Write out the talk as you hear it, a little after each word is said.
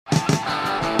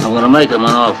I'm gonna make him an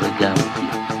offer again with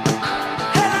you.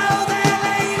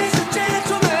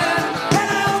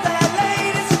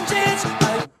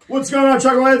 What's going on,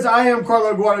 Chuckleheads? I am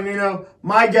Carlo Guadagnino.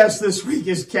 My guest this week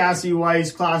is Cassie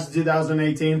Weiss, class of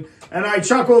 2018. And I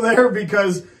chuckle there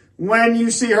because when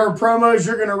you see her promos,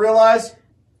 you're going to realize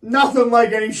nothing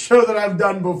like any show that I've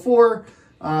done before.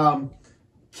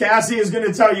 Cassie is going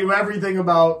to tell you everything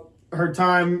about her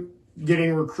time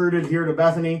getting recruited here to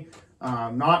Bethany,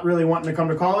 not really wanting to come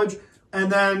to college,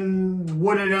 and then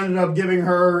what it ended up giving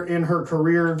her in her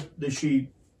career that she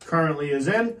currently is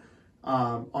in.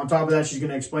 On top of that, she's going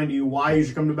to explain to you why you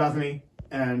should come to Bethany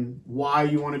and why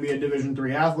you want to be a Division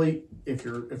III athlete if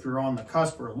you're on the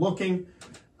cusp or looking.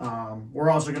 We're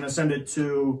also going to send it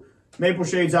to Maple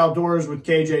Shades Outdoors with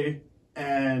KJ,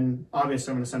 and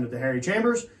obviously I'm going to send it to Harry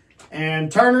Chambers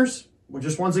and Turner's. Well,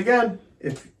 just once again,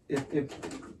 if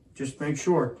just make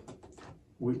sure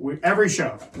we every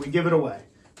show we give it away.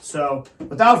 So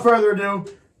without further ado,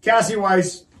 Cassie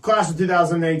Weiss, class of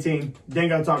 2018,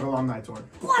 Dingo Talk Alumni Tour.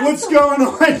 What's going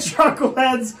on,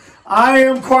 Chuckleheads? I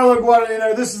am Carlo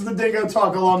Guadagnino. This is the Dingo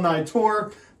Talk Alumni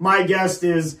Tour. My guest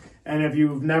is, and if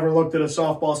you've never looked at a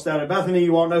softball stat at Bethany,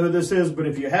 you won't know who this is, but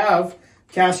if you have,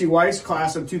 Cassie Weiss,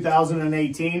 class of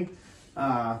 2018.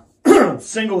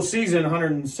 Single season,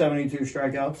 172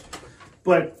 strikeouts.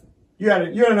 But you had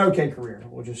an okay career.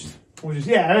 We'll just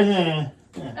yeah.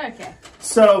 Okay.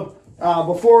 So,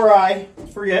 before I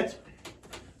forget,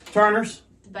 Turner's.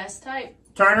 The best type.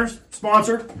 Turner's,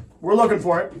 sponsor. We're looking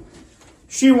for it.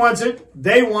 She wants it.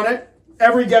 They want it.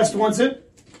 Every guest wants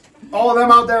it. All of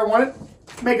them out there want it.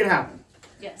 Make it happen.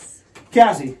 Yes.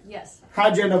 Cassie. Yes.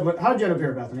 How'd you end up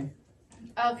here, Bethany?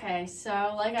 Okay,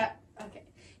 so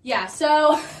yeah,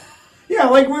 so yeah,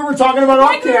 like we were talking about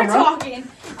off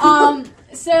camera.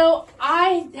 So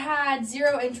I had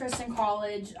zero interest in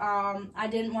college. I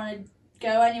didn't want to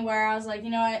go anywhere. I was like, you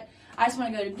know what? I just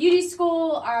want to go to beauty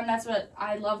school. That's what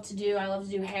I love to do. I love to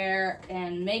do hair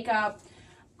and makeup.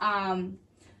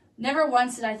 Never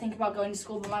once did I think about going to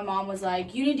school, but my mom was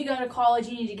like, you need to go to college.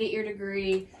 You need to get your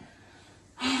degree.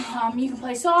 You can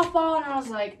play softball. And I was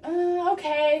like,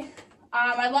 okay.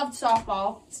 I loved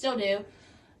softball. Still do.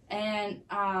 And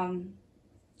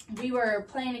we were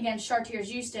playing against Chartiers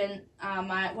Houston.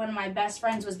 One of my best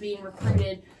friends was being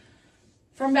recruited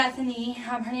from Bethany.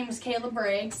 Her name was Kayla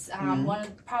Briggs. One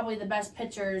of probably the best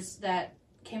pitchers that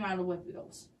came out of the Whip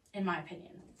Wheels, in my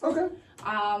opinion. Okay.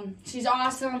 She's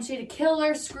awesome. She had a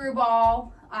killer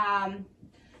screwball. And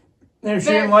if she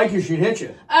didn't like you, she'd hit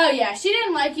you. Oh, yeah. She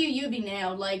didn't like you, you'd be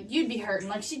nailed. Like, you'd be hurting.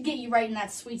 Like, she'd get you right in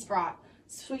that sweet spot,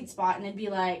 and it'd be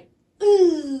like,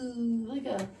 ooh, like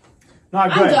a...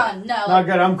 Not good. I'm done. No. Not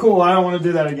good. I'm cool. I don't want to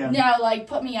do that again. No, like,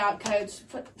 put me out, coach.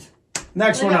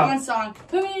 Next one up. One song.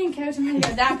 Put me in, coach. I'm ready to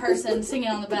go. That person singing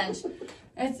on the bench.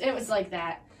 It was like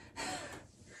that.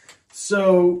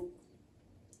 So,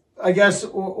 I guess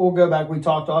we'll go back. We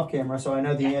talked off camera, so I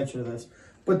know the answer to this.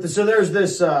 But so there's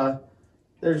this.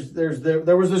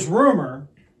 There was this rumor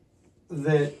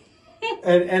that,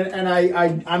 and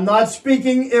I'm not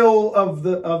speaking ill of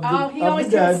the he always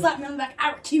gonna slap me on the back.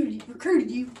 I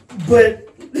recruited you. But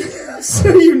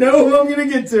so you know who I'm gonna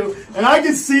get to, and I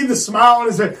could see the smile on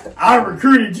his face. I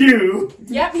recruited you.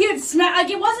 Yep, he would smile.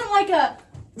 Like, it wasn't like a.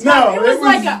 No, it was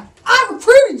like a. I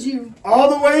recruited you.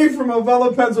 All the way from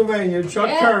Avella, Pennsylvania,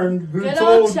 Chuck Kern,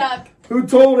 who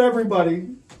told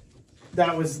everybody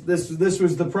that this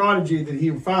was the prodigy that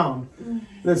he found.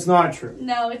 That's not true.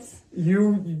 No, it's.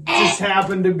 You just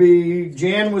happened to be.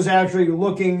 Jan was actually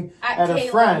looking at Kayla, a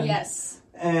friend. Yes.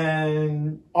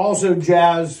 And also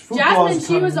Jasmine,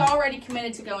 she was already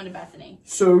committed to going to Bethany.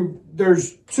 So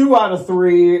there's 2 out of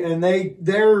 3, and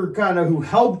they're kind of who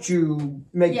helped you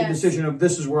make the decision of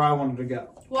this is where I wanted to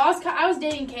go. Well, I was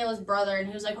dating Kayla's brother, and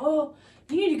he was like, "Oh,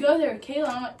 you need to go there with Kayla."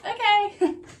 And I'm like,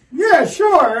 "Okay." Yeah,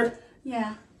 sure.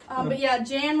 Yeah, but yeah,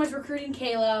 Jan was recruiting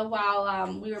Kayla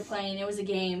while we were playing. It was a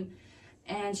game,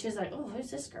 and she was like, "Oh, who's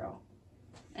this girl?"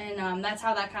 And that's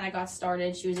how that kind of got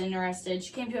started. She was interested.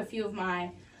 She came to a few of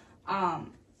my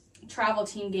travel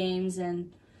team games,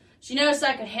 and she noticed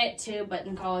I could hit too, but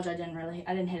in college I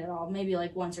didn't hit at all. Maybe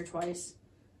like once or twice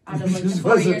out of like the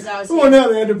 4 years I was here. Well, now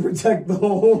they had to protect the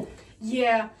hole.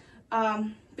 Yeah.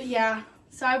 But yeah.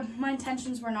 So my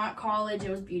intentions were not college. It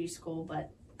was beauty school, but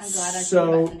I'm glad I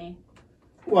came to Bethany.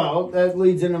 Well, that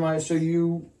leads into my... So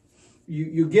you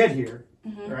get here,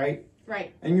 right?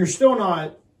 Right. And you're still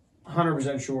not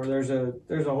 100% sure. There's a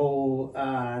whole...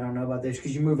 I don't know about this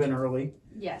because you move in early.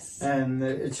 Yes. And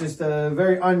it's just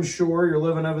very unsure. You're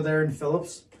living over there in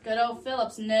Phillips. Good old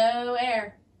Phillips. No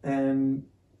air. And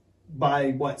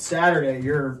by Saturday,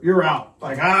 you're out.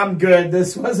 Like, I'm good.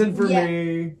 This wasn't for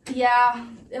me. Yeah.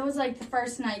 It was like the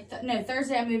first night.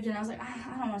 Thursday I moved in. I was like,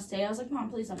 I don't want to stay. I was like, Mom,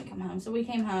 please let me come home. So we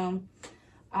came home.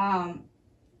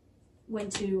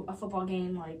 Went to a football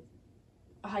game, like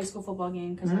a high school football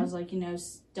game, because I was like,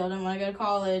 still didn't want to go to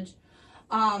college.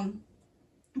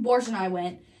 Borsch and I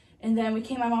went. And then we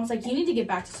came, my mom's like, you need to get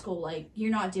back to school. Like,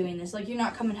 you're not doing this. Like, you're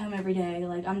not coming home every day.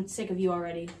 Like, I'm sick of you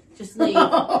already. Just leave.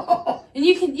 And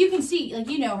you can see, like,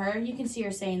 you know her. You can see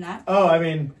her saying that. Oh, I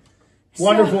mean,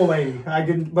 wonderful lady. I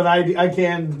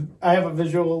have a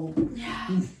visual.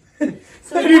 Yeah.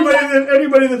 So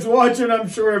anybody that's watching, I'm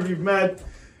sure if you've met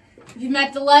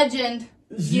the legend,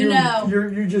 you know.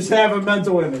 You just have a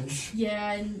mental image.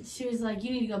 Yeah, and she was like,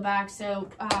 you need to go back. So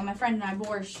my friend and I,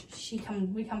 Borsch,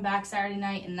 we come back Saturday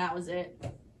night, and that was it.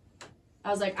 I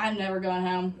was like, I'm never going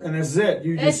home. And this is it.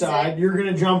 You decide you're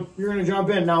gonna jump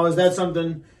in. Now, is that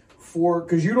something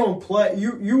because you don't play,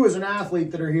 you as an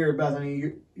athlete that are here at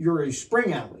Bethany, you're a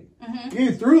spring athlete.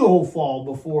 You threw the whole fall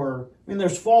before. I mean,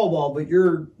 there's fall ball, but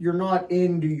you're not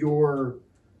into your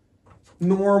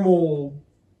normal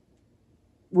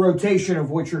rotation of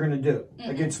what you're going to do.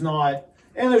 Like, it's not,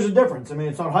 and there's a difference. I mean,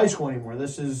 it's not high school anymore.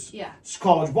 This is it's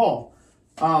college ball.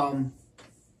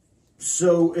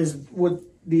 So what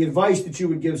the advice that you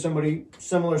would give somebody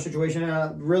similar situation,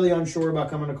 really unsure about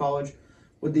coming to college,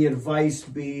 would the advice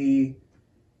be,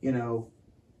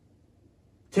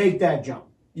 take that jump?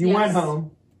 You went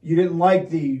home. You didn't like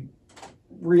the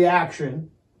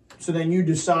reaction. So then you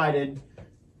decided,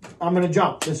 I'm going to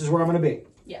jump. This is where I'm going to be.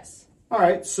 Yes. All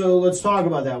right, so let's talk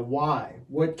about that. Why?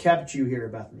 What kept you here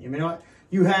at Bethany? I mean,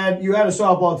 you had a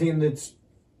softball team that's...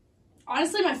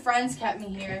 Honestly, my friends kept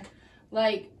me here.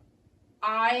 Like,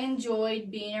 I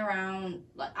enjoyed being around...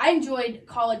 Like, I enjoyed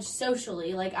college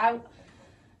socially. Like,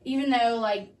 even though,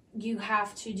 like, you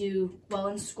have to do well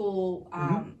in school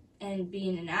and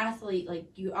being an athlete, like,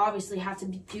 you obviously have to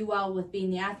do well with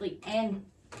being the athlete and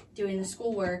doing the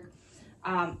schoolwork.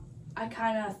 I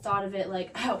kind of thought of it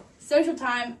like, social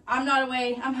time. I'm not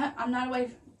away. I'm not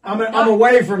away. I'm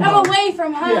away from home. I'm away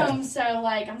from home. Yeah. So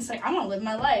like, I'm just like, I'm gonna live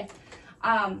my life.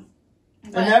 And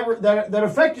that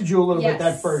affected you a little bit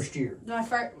that first year. My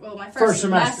first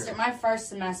semester. My first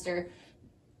semester,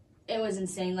 it was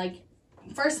insane. Like,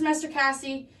 first semester,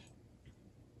 Cassie,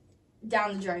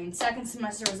 down the drain. Second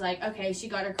semester was like, okay, she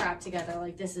got her crap together.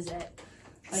 Like, this is it.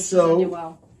 Like, she's gonna do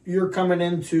well. You're coming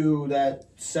into that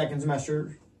second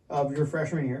semester of your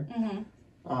freshman year.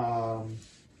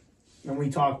 And we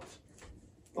talked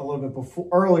a little bit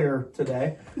earlier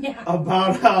today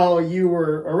about how you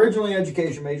were originally an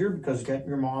education major because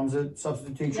your mom's a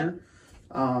substitute teacher.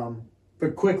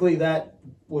 But quickly that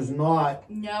was not...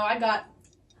 No, I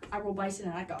rolled Weiss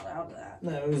and I got out of that.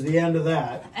 No, it was the end of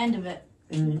that. End of it.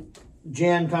 And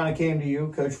Jan kind of came to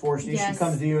you, Coach Forsty. Yes. She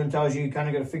comes to you and tells you kind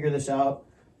of got to figure this out.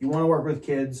 You want to work with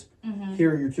kids.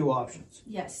 Here are your two options.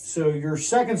 Yes. So your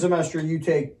second semester,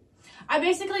 I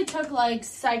basically took like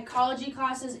psychology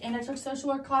classes and I took social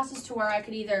work classes to where I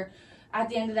could either, at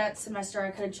the end of that semester, I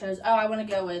could have chose, I want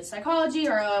to go with psychology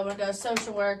or I want to go with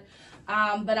social work.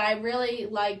 But I really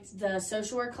liked the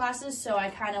social work classes, so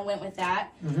I kind of went with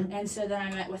that. And so then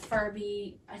I met with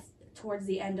Furby towards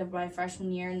the end of my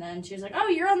freshman year, and then she was like, "Oh,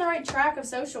 you're on the right track of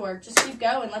social work. Just keep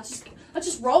going. Let's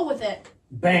just roll with it."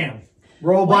 Bam.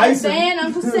 Roll Bison. Bam,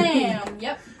 Uncle Sam.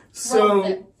 Yep.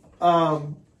 So,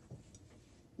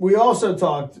 we also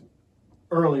talked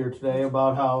earlier today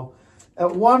about how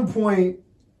at one point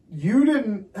you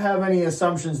didn't have any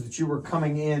assumptions that you were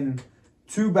coming in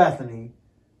to Bethany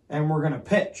and were going to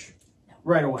pitch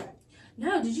right away.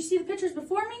 No, did you see the pictures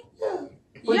before me? Yeah.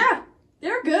 Yeah,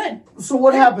 they're good. So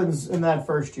what happens in that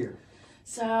first year?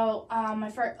 So, my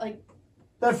first,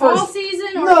 that fall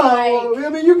season or I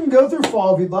mean, you can go through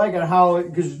fall if you'd like and how,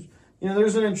 because,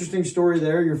 there's an interesting story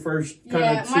there. Your first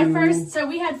so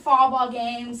we had fall ball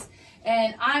games,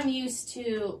 and I'm used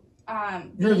to...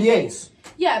 You're the ace.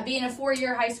 Yeah, being a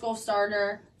 4-year high school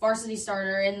starter, varsity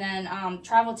starter, and then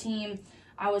travel team,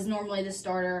 I was normally the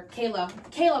starter.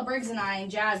 Kayla Briggs and I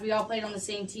and Jazz, we all played on the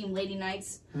same team, Lady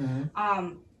Knights,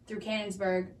 through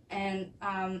Cannonsburg, and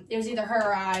it was either her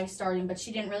or I starting, but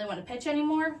she didn't really want to pitch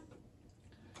anymore.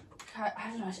 I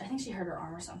don't know. I think she hurt her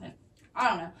arm or something. I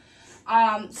don't know.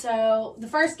 So the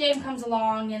first game comes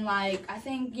along, and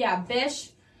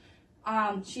Bish,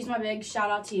 she's my big shout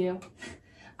out to you.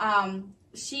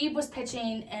 She was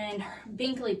pitching, and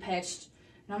Binkley pitched,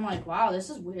 and I'm like, wow, this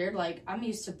is weird. Like, I'm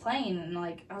used to playing, and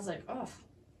I was like, oh,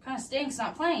 kind of stinks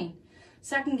not playing.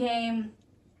 Second game,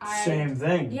 same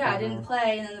thing. Yeah, I didn't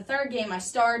play, and then the third game I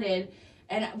started,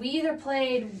 and we either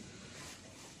played,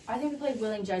 I think we played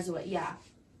Willing Jesuit, yeah.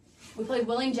 we played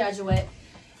Willing Jesuit,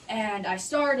 and I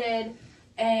started,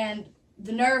 and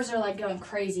the nerves are like going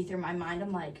crazy through my mind.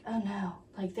 I'm like, oh no,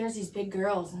 like there's these big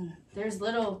girls and there's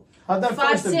little. How'd that 5,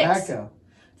 first at 6. bat go?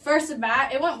 First at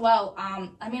bat, it went well.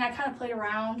 I mean, I kind of played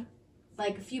around,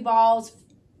 like a few balls,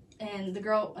 and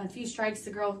a few strikes.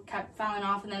 The girl kept fouling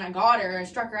off, and then I got her. I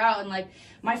struck her out, and like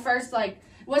my first it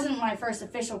wasn't my first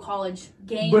official college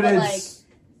game, but like.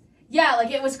 Yeah,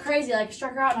 like, it was crazy. Like, I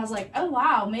struck her out, and I was like, oh,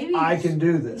 wow, maybe... I can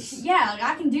do this. Yeah, like,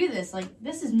 I can do this. Like,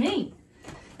 this is me.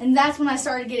 And that's when I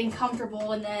started getting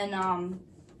comfortable, and then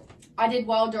I did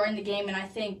well during the game, and I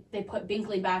think they put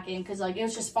Binkley back in because, like, it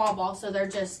was just fall ball, so they're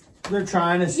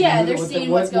trying to see they're seeing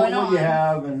what's going on. What you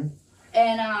have,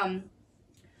 and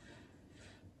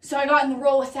so I got in the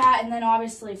role with that, and then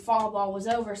obviously fall ball was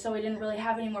over, so we didn't really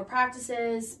have any more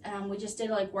practices. We just did,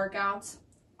 like, workouts.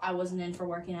 I wasn't in for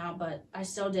working out, but I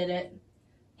still did it.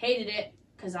 Hated it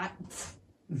because I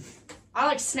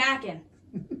like snacking.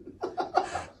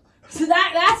 So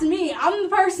that's me. I'm the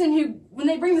person who, when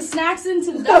they bring the snacks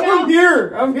into the dugout, I'm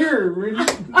here. I'm here for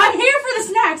the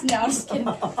snacks. No, I'm just kidding.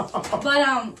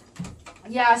 But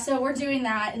yeah. So we're doing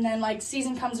that, and then like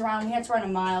season comes around, we have to run a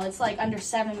mile. It's like under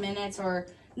 7 minutes, or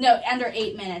no, under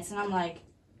 8 minutes, and I'm like,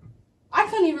 I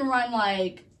couldn't even run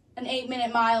like an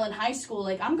 8-minute mile in high school.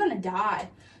 Like, I'm gonna die.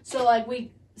 So, like,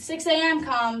 6 a.m.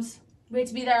 comes, we have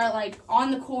to be there, like, on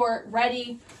the court,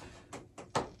 ready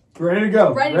to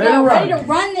go. Ready to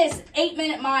run this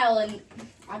 8-minute mile, and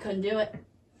I couldn't do it.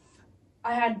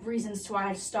 I had reasons to why I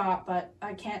had to stop, but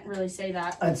I can't really say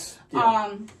that.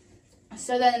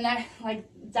 So then,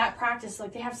 that practice,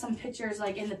 like, they have some pitchers,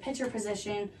 like, in the pitcher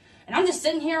position, and I'm just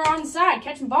sitting here on the side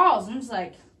catching balls, and I'm just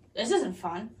like, this isn't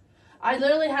fun. I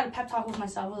literally had a pep talk with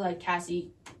myself. I was like,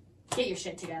 Cassie, get your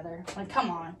shit together. Like,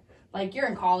 come on. Like, you're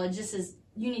in college.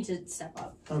 You need to step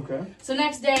up. Okay. So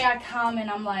next day I come and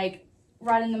I'm, like,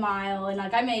 running the mile. And,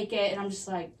 like, I make it. And I'm just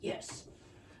like, yes.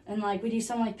 And, like, we do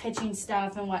some, like, pitching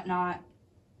stuff and whatnot.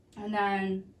 And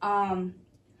then,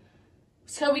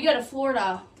 so we go to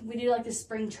Florida. We do, like, this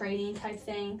spring training type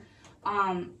thing.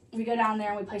 We go down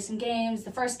there and we play some games.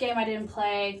 The first game I didn't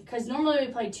play because normally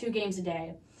we play 2 games a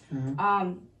day.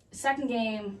 Mm-hmm. Second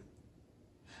game,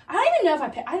 I don't even know if I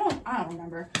pitched. I don't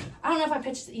remember. I don't know if I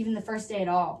pitched even the first day at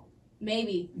all.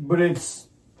 Maybe. But it's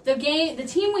the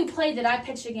team we played that I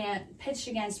pitched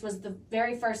against was the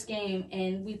very first game,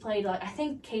 and we played like I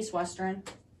think Case Western.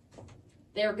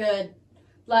 They were good,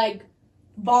 like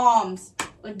bombs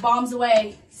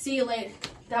away. See you later.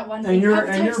 That one thing.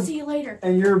 See you later.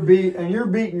 And you're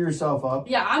beating yourself up.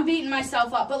 Yeah, I'm beating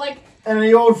myself up, but like. And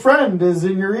the old friend is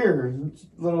in your ear.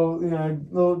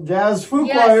 Little Jazz Fuqua.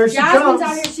 Yes, Here she comes.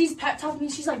 out here. She's pep talking me.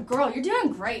 She's like, girl, you're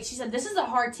doing great. She said, this is a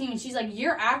hard team. And she's like,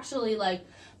 you're actually, like,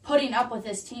 putting up with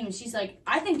this team. And she's like,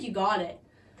 I think you got it.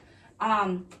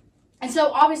 And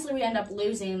so, obviously, we end up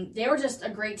losing. They were just a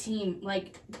great team.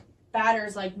 Like,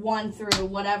 batters, like, 1 through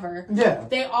whatever. Yeah.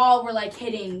 They all were, like,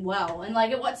 hitting well. And,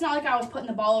 like, it's not like I was putting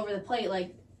the ball over the plate.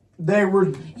 Like, they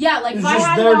were. Yeah, like if I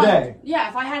had their day. Yeah,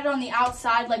 if I had it on the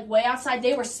outside, like way outside,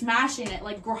 they were smashing it,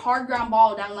 like hard ground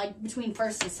ball down like between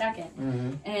first and second.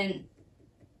 Mm-hmm. And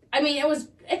I mean,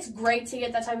 it's great to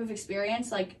get that type of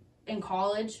experience, like in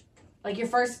college, like your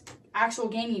first actual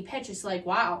game you pitch. It's like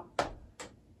wow,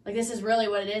 like this is really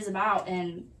what it is about,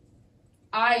 and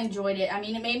I enjoyed it. I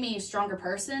mean, it made me a stronger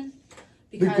person.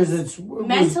 Because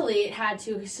mentally it had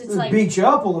to. It's like beat you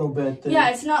up a little bit. Yeah,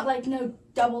 it's not like no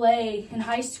AA in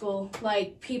high school.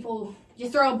 Like people, you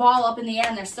throw a ball up in the air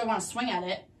and they're still going to swing at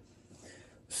it.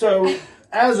 So,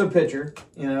 as a pitcher,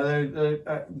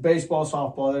 baseball,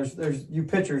 softball. There's you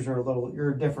pitchers are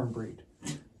you're a different breed.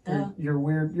 You're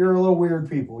weird. You're a little weird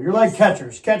people. You're like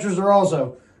catchers. Catchers are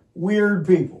also weird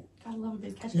people. I love a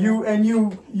big catcher. You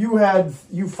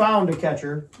found a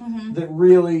catcher mm-hmm. that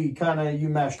really kind of you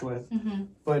meshed with. Mm-hmm.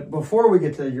 But before we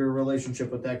get to your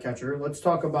relationship with that catcher, let's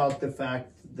talk about the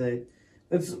fact that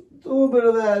it's a little bit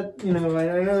of that, I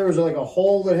know there was like a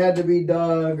hole that had to be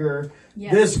dug or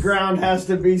yes. This ground has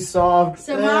to be soft.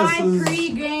 So my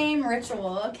pre-game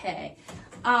ritual, okay.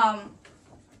 I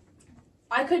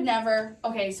could never,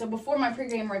 so before my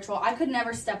pre-game ritual, I could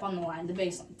never step on the line, the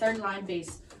baseline, third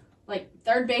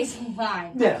base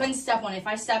line. Yeah. I couldn't step on it. If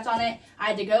I stepped on it, I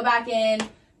had to go back in,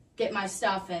 get my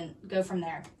stuff, and go from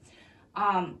there.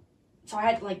 So I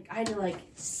had to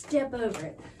step over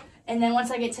it. And then once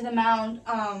I get to the mound,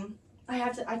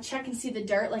 I check and see the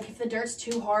dirt. Like if the dirt's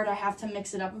too hard, I have to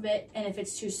mix it up a bit. And if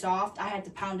it's too soft, I had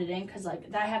to pound it in because I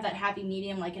have that happy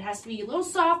medium. Like it has to be a little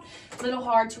soft, a little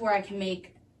hard to where I can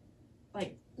make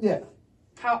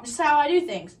just how I do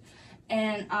things.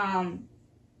 And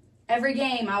every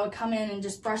game, I would come in and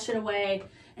just brush it away.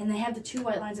 And they have the 2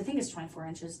 white lines. I think it's 24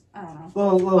 inches. I don't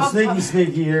know. Little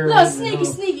sneaky here. Little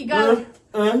sneaky. Gotta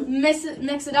mix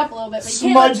it up a little bit. But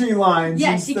smudgy lines.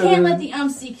 Yes, you can't let the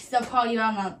stuff call you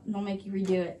out and they'll make you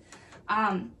redo it.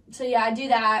 So yeah, I do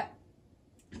that.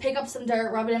 Pick up some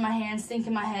dirt, rub it in my hands, think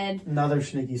in my head. Another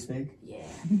sneaky sneak. Yeah,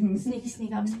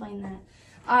 sneaky. I'll explain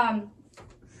that.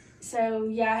 So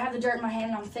yeah, I have the dirt in my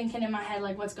hand and I'm thinking in my head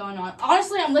like what's going on.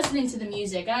 Honestly, I'm listening to the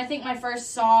music, and I think my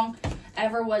first song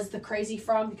ever was the Crazy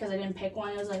Frog because I didn't pick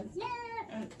one. It was like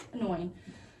annoying.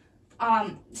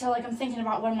 So like I'm thinking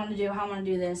about what I'm gonna do, how I'm gonna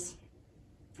do this,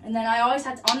 and then I always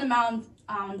had to, on the mound,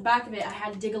 on the back of it, I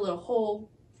had to dig a little hole,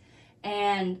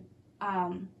 and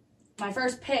my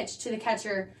first pitch to the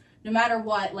catcher, no matter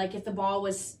what, like if the ball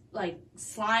was like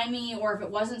slimy or if it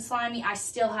wasn't slimy, I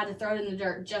still had to throw it in the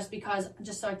dirt just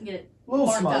so I can get it a little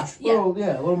marked smudge, up.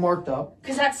 A little marked up.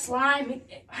 Because that slime,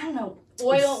 I don't know,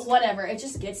 oil, whatever, it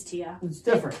just gets to you. It's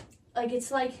different.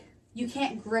 It's like you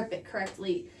can't grip it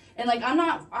correctly. And like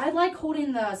I like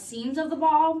holding the seams of the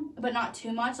ball, but not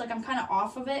too much. Like I'm kind of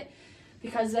off of it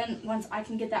because then once I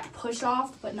can get that push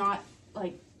off, but not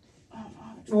like, I don't know.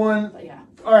 But yeah.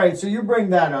 All right, so you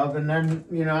bring that up, and then,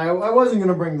 I wasn't going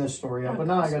to bring this story up, but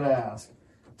now I got to ask.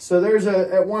 So there's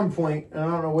at one point, and I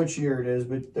don't know which year it is,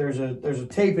 but there's a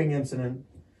taping incident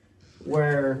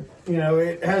where,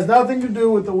 it has nothing to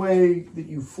do with the way that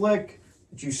you flick,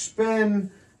 that you spin,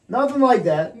 nothing like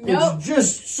that. Nope. It's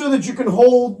just so that you can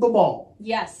hold the ball.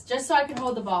 Yes, just so I can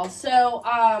hold the ball. So,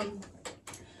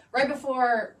 right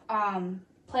before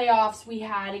playoffs, we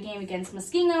had a game against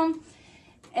Muskingum,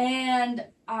 and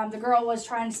the girl was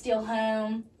trying to steal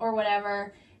home or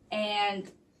whatever, and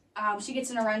she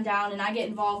gets in a rundown, and I get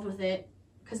involved with it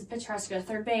because the pitcher has to go to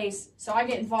third base. So I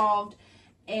get involved,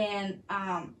 and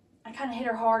I kind of hit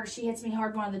her hard. She hits me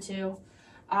hard, one of the two,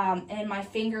 and my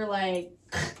finger like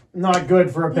not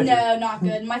good for a pitcher. No, not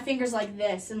good. My finger's like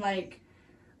this, and like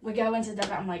we go into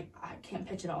the I'm like I can't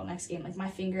pitch at all next game. Like my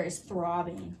finger is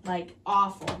throbbing, like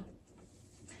awful.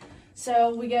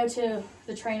 So we go to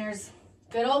the trainers.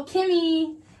 Good old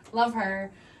Kimmy, love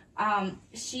her.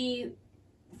 She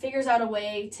figures out a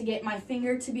way to get my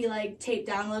finger to be like taped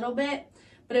down a little bit,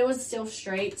 but it was still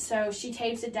straight. So she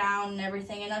tapes it down and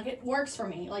everything, and like it works for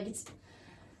me. Like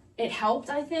it helped,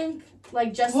 I think.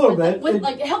 Like just a little bit.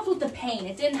 It helped with the pain.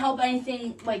 It didn't help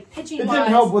anything like pitching. It didn't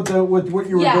help with what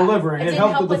you were delivering. It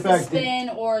helped with the fact spin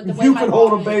that or the way you my could ball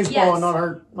hold a moved. baseball Yes.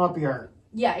 and not be hurt.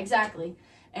 Yeah, exactly.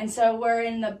 And so we're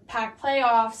in the PAC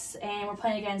playoffs, and we're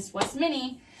playing against West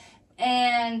Mini,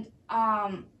 and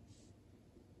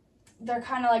they're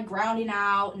kind of like grounding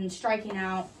out and striking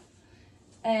out,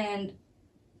 and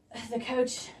the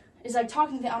coach is like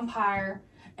talking to the umpire,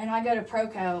 and I go to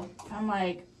Proco, and I'm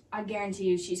like, I guarantee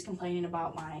you she's complaining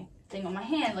about my thing on my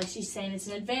hand, like she's saying it's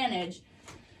an advantage.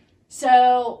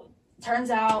 So turns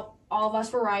out all of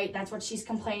us were right. That's what she's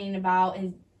complaining about,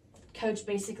 and coach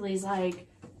basically is like,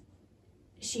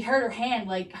 she hurt her hand,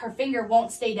 like her finger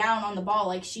won't stay down on the ball,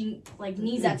 like she like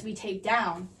needs that to be taped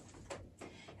down.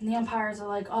 And the umpires are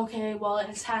like, okay, well it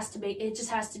just has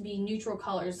to be neutral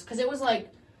colors, because it was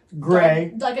like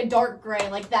gray, like a dark gray,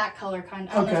 like that color kind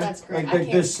of. I don't know if that's gray.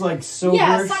 Like this, like silver.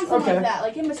 Yeah, something like that,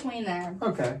 like in between there.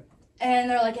 Okay.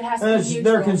 And they're like, it has to be neutral.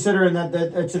 They're considering that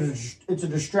it's a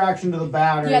distraction to the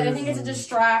batter. Yeah, they think it's a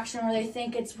distraction, or they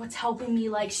think it's what's helping me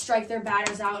like strike their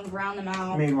batters out and ground them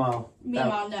out. Meanwhile,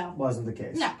 no, wasn't the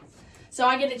case. No. So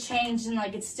I get it changed, and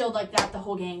like it's still like that the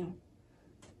whole game.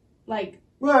 Like.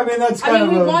 Well, I mean that's kind of.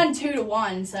 We won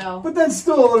 2-1, so. But that's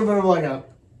still a little bit of like a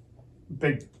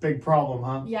big problem,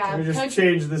 huh? Yeah. Let me just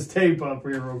change this tape up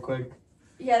here real quick.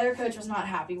 Yeah, their coach was not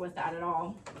happy with that at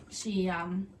all. She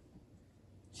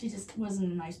just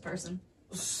wasn't a nice person.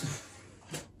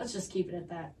 Let's just keep it at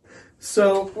that.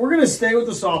 So we're going to stay with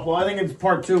the softball. I think in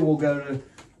part 2 we'll go to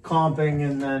comping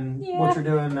and then what you're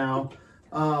doing now.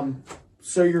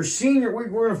 So your senior, we're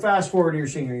going to fast forward to your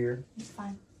senior year. It's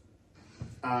fine.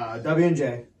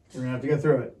 W&J. We're going to have to go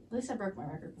through it. At least I broke my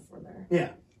record before there. Yeah.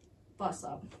 Bust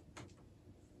up.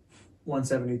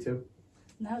 172.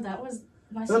 No, that was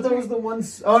my I thought that was the one.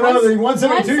 Oh, no, the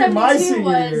 172 my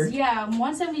senior year. Yeah,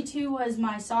 172 was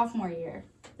my sophomore year.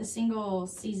 The single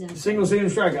season. Single season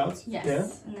strikeouts. Yes. Yeah.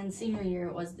 And then senior year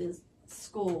it was the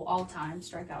school all-time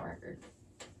strikeout record.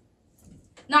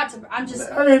 Not to, I'm just.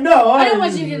 I mean, no. I don't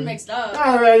want you to get mixed up.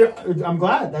 All right, I'm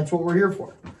glad. That's what we're here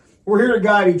for. We're here to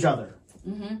guide each other.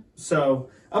 Mm-hmm. So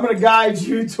I'm going to guide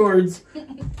you towards,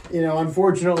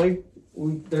 unfortunately,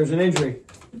 there's an injury.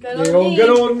 Good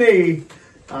old knee.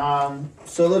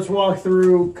 So let's walk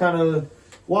through the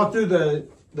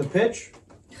pitch.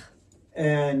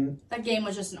 And that game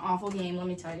was just an awful game, let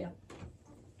me tell you.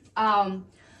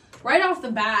 right off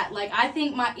the bat, like, I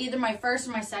think either my first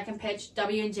or my second pitch,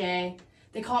 W&J,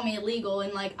 they called me illegal.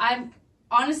 And, like, I'm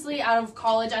honestly, out of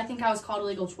college, I think I was called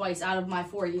illegal twice out of my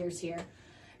 4 years here.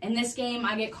 In this game,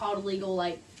 I get called illegal,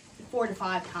 like, 4 to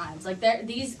 5 times. Like,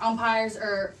 these umpires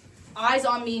are eyes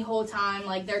on me whole time.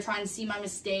 Like, they're trying to see my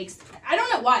mistakes. I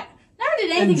don't know why. Never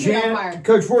did anything to the umpire.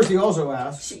 Coach Forsey also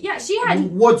asked. She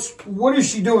had. What is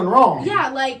she doing wrong? Yeah,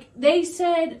 like, they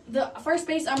said the first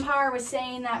base umpire was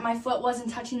saying that my foot wasn't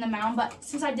touching the mound, but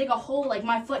since I dig a hole, like,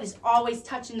 my foot is always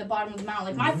touching the bottom of the mound.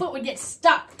 Like, my foot would get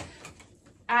stuck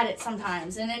at it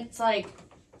sometimes, and it's, like,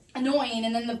 annoying.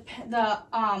 And then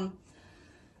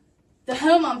the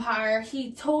home umpire,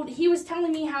 he was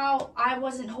telling me how I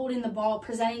wasn't holding the ball,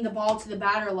 presenting the ball to the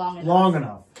batter long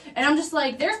enough. And I'm just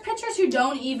like, there's pitchers who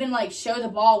don't even, like, show the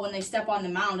ball when they step on the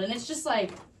mound. And it's just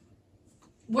like,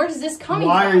 where does this come from?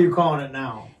 Why are you calling it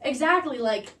now? Exactly,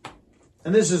 like.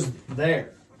 And this is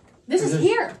there. This is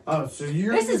here. Oh, so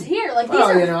you're. This is here. Like, these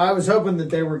are, I was hoping that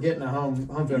they were getting a home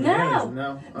field advantage.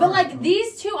 No. But, like,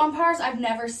 these two umpires, I've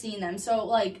never seen them. So,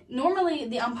 like, normally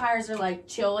the umpires are, like,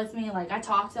 chill with me. Like, I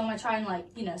talk to them. I try and, like,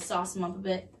 sauce them up a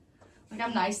bit. Like,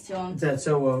 I'm nice to them. Is that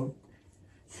so?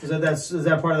 Is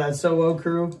that part of that solo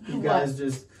crew? You guys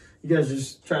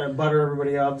just try to butter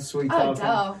everybody up, sweet talking. Oh,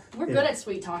 duh. We're good at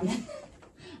sweet talking.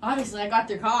 Obviously, I got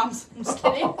their comms. I'm just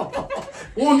kidding.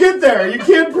 We'll get there. You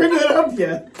can't bring that up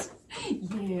yet.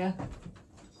 Yeah.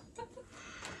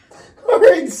 All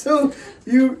right, so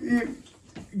you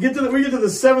get to we get to the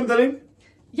 7th inning.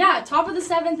 Yeah, top of the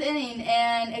 7th inning,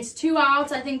 and it's 2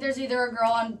 outs. I think there's either a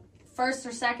girl on first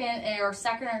or second or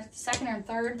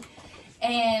third,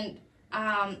 and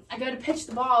I go to pitch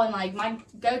the ball, and, like,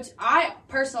 I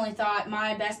personally thought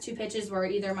my best 2 pitches were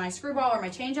either my screwball or my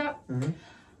changeup. Mm-hmm.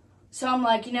 So I'm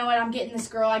like, you know what, I'm getting this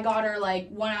girl. I got her, like,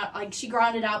 1 out. Like, she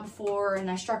grounded out before,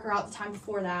 and I struck her out the time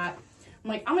before that. I'm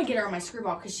like, I'm going to get her on my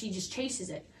screwball because she just chases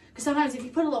it. Because sometimes if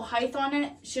you put a little height on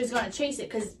it, she's going to chase it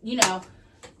because,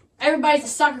 everybody's a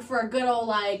sucker for a good old,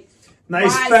 like,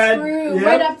 nice fat,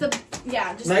 right up the,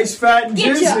 just nice fat and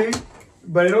juicy,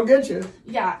 but it'll get you.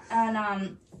 Yeah,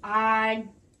 and I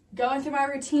going through my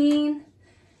routine.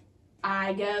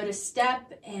 I go to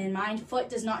step, and my foot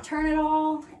does not turn at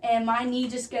all, and my knee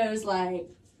just goes, like...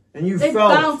 And you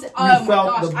felt it. Oh, my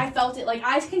gosh. I felt it. Like,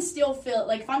 I can still feel it.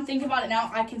 Like, if I'm thinking about it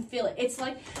now, I can feel it. It's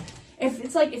like,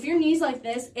 if your knee's like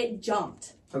this, it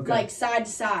jumped. Okay. Like, side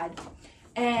to side.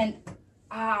 And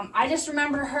I just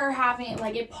remember her having,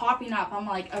 like, it popping up. I'm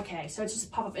like, okay, so it's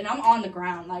just pop up, and I'm on the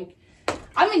ground, like...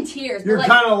 I'm in tears. You're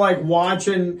kind of like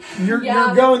watching. You're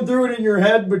going through it in your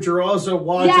head, but you're also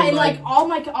watching. Yeah, and like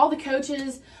all the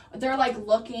coaches, they're like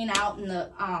looking out in the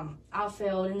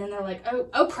outfield, and then they're like,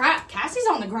 oh crap, Cassie's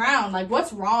on the ground. Like,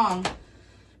 what's wrong?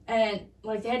 And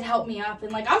like they had to help me up,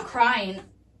 and like I'm crying.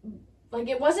 Like,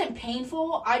 it wasn't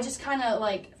painful. I just kind of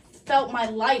like felt my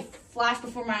life flash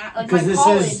before my eyes. Like, because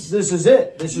this is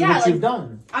it. This is what you've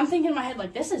done. I'm thinking in my head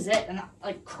like, this is it, and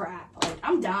like crap. Like,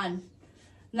 I'm done.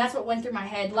 And that's what went through my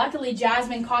head. Luckily,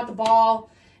 Jasmine caught the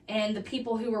ball, and the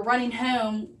people who were running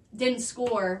home didn't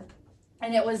score.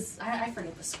 And it was, I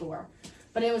forget the score.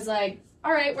 But it was like,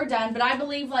 all right, we're done. But I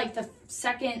believe, like, the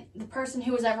person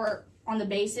who was ever on the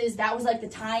bases, that was, like, the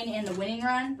tying and the winning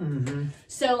run. Mm-hmm.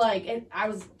 So, like,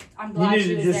 I'm glad she was there. You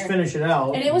needed to just finish it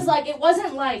out. And it was, like, it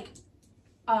wasn't, like,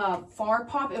 far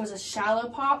pop. It was a shallow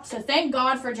pop. So thank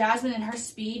God for Jasmine and her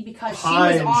speed, because she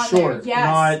was on short, there.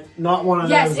 Yes. Not one of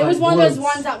those. Yes, it was one of those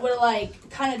ones that would have like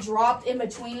kind of dropped in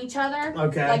between each other.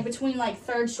 Okay. Like between like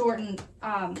third, short, and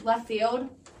left field.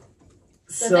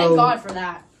 So thank God for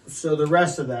that. So the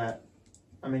rest of that,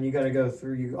 I mean, you got to go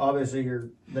through. You obviously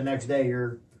the next day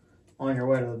you're on your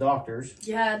way to the doctors.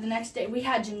 Yeah, the next day we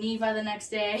had Geneva. The next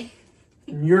day.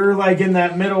 You're like in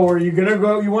that middle where you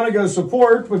want to go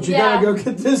support, but you gotta go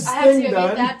get this thing done. I have to go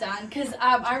get that done, because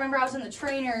I remember I was in the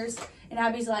trainers, and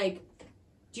Abby's like,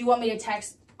 "Do you want me to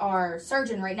text our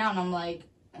surgeon right now?" And I'm like,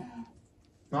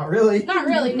 "Not really." Not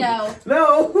really, no.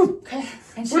 No.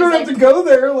 And we don't have to go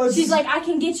there. She's like, "I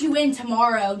can get you in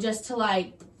tomorrow just to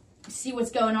like see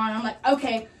what's going on." I'm like,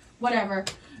 "Okay, whatever."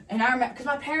 And I remember, because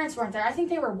my parents weren't there. I think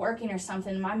they were working or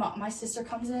something. My sister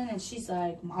comes in, and she's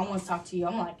like, "Mom wants to talk to you."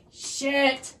 I'm like,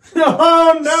 "Shit."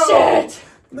 Oh, no. Shit.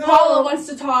 No. Paula wants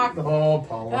to talk. Oh,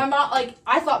 Paula. And my mom, like,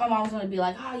 I thought my mom was going to be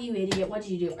like, "Oh, you idiot. What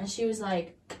did you do?" And she was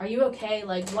like, "Are you okay?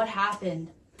 Like, what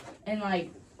happened?" And,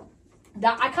 like,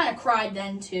 that I kind of cried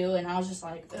then, too. And I was just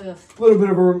like, ugh. A little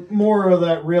bit more of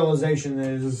that realization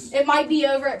is... It might be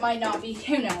over. It might not be.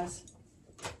 Who knows?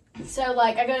 So,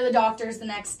 like, I go to the doctors the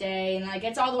next day, and, like,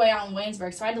 it's all the way out in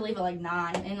Waynesburg, so I had to leave at, like,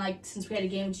 9. And, like, since we had a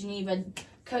game with Geneva,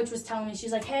 Coach was telling me,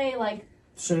 she's like, "Hey, like,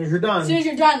 As soon as you're done. As soon as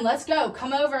you're done, let's go.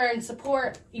 Come over and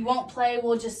support. You won't play.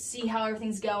 We'll just see how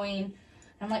everything's going. And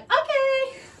I'm like,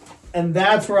 okay. And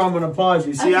that's where I'm going to pause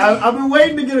you. See, I've been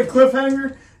waiting to get a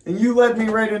cliffhanger, and you led me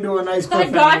right into a nice cliffhanger.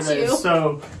 I got there. you.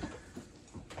 So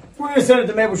we're going to send it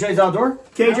to Maple Shades Outdoor.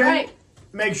 KJ, All right.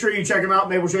 Make sure you check them out,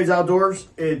 Maple Shades Outdoors.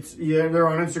 They're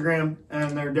on Instagram,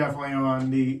 and they're definitely on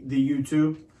the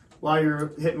YouTube. While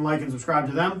you're hitting like and subscribe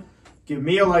to them, give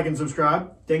me a like and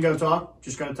subscribe. Dingo Talk,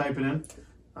 just got to type it in.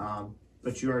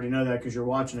 But you already know that because you're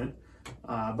watching it.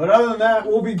 But other than that,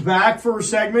 we'll be back for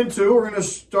segment 2. We're going to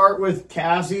start with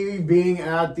Cassie being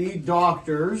at the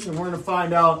doctor's, and we're going to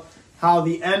find out how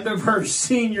the end of her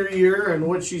senior year and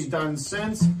what she's done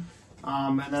since.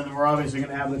 And then we're obviously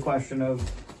going to have the question of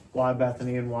why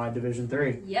Bethany and why Division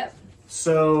 3. Yep.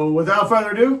 So without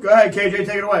further ado, go ahead, KJ,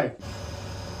 take it away.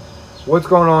 What's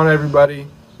going on, everybody?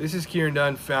 This is Kieran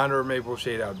Dunn, founder of Maple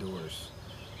Shade Outdoors.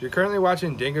 You're currently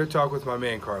watching Dingo Talk with my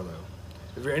man Carlo.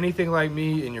 If you're anything like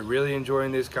me and you're really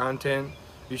enjoying this content,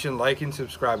 you should like and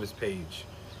subscribe his page.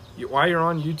 While you're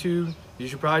on YouTube, you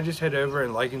should probably just head over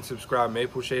and like and subscribe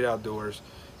Maple Shade Outdoors.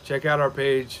 Check out our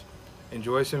page,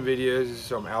 enjoy some videos,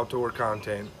 some outdoor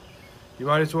content. You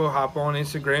might as well hop on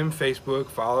Instagram, Facebook,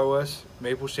 follow us,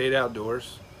 Maple Shade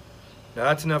Outdoors. Now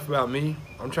that's enough about me.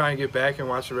 I'm trying to get back and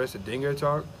watch the rest of Dingo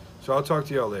Talk, so I'll talk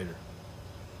to y'all later.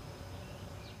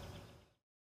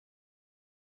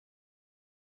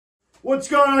 What's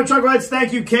going on, Chuckleheads?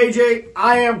 Thank you, KJ.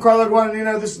 I am Carlo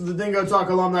Guadagnino. This is the Dingo Talk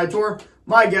Alumni Tour.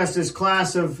 My guest is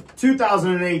class of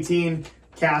 2018,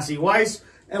 Cassie Weiss.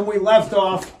 And we left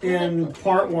off in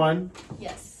part 1.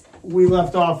 Yes. We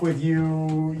left off with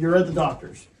you. You're at the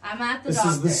doctor's. I'm at the This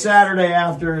doctor's. is the Saturday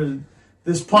after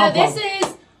this pop-up. No, this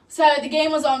is... So the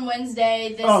game was on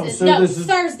Wednesday. This is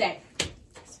Thursday.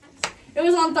 It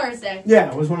was on Thursday. Yeah,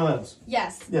 it was one of those.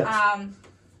 Yes. Yes.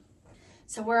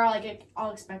 So we're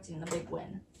all expecting the big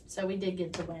win. So we did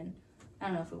get the win. I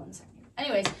don't know if we won the second game.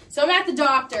 Anyways, so I'm at the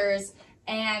doctor's,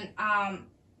 and I'm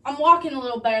walking a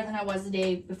little better than I was the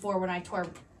day before when I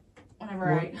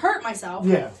I hurt myself.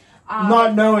 Yeah.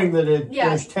 Not knowing that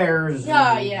there's tears.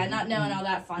 Yeah, yeah, not knowing all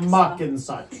that fun muck stuff. and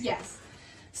such. Yes.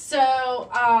 So,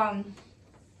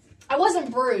 I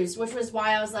wasn't bruised, which was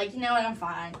why I was like, you know what, I'm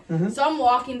fine. Mm-hmm. So I'm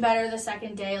walking better the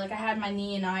second day. Like, I had my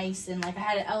knee in ice, and, like, I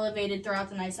had it elevated throughout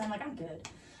the night, so I'm like, I'm good.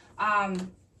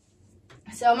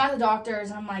 So I'm at the doctor's,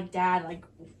 and I'm like, Dad, like,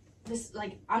 this,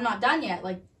 like, I'm not done yet.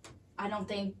 Like, I don't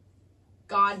think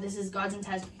this is God's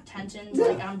intentions. Yeah.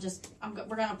 Like,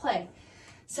 we're gonna play.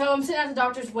 So I'm sitting at the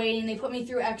doctor's waiting. They put me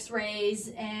through x-rays,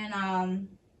 and,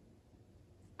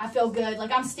 I feel good.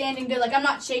 Like, I'm standing good. Like, I'm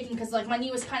not shaking because, like, my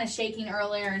knee was kind of shaking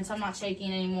earlier, and so I'm not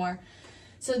shaking anymore.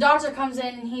 So the doctor comes in,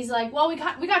 and he's like, well, we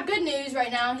got good news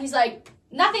right now. He's like,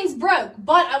 nothing's broke,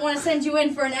 but I want to send you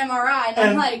in for an MRI. And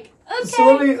I'm like, okay.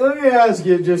 So let me ask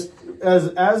you, just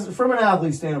as from an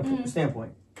athlete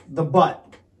standpoint, the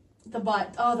butt. The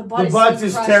butt. Oh, the butt. The butt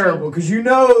is terrible because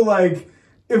like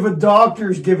if a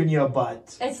doctor's giving you a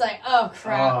butt, it's like, oh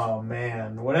crap. Oh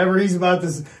man, whatever he's about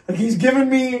to like, he's giving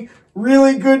me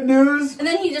really good news, and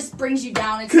then he just brings you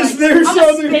down. It's like, I'm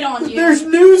gonna spit on you. There's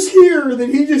news here that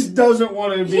he just doesn't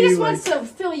want to be. He just wants to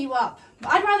fill you up.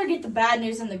 I'd rather get the bad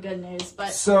news than the good news,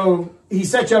 but so he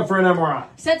sets you up for an MRI.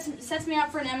 Sets me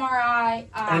up for an MRI.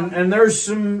 And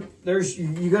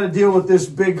you got to deal with this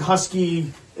big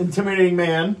husky, intimidating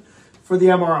man for the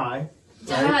MRI.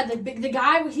 Right? The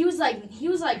guy, he was like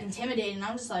intimidating. And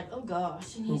I'm just like, oh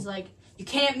gosh, and he's like, you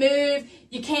can't move,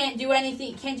 you can't do anything,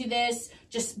 you can't do this.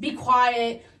 Just be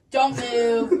quiet, don't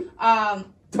move.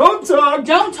 Don't talk.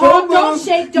 Don't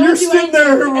shake. Don't do anything.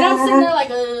 There. And I'm sitting there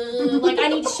like I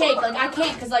need to shake. Like I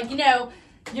can't because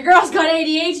your girl's got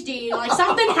ADHD. Like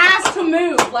something has to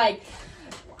move. Like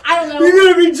I don't know.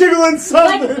 You're gonna be jiggling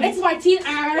something. Like it's my teeth.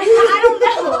 I don't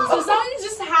know. So something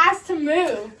just has to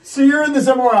move. So you're in this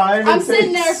MRI. I'm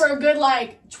sitting there for a good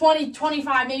 20,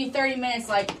 25, maybe 30 minutes.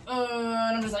 And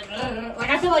I'm just like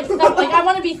I feel like I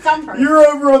want to be Thumper. You're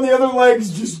over on the other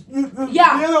legs, the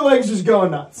other legs just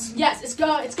going nuts. Yes, it's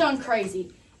going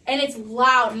crazy. And it's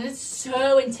loud, and it's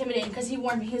so intimidating, because he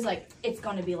warned me, he was like, it's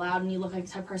going to be loud, and you look like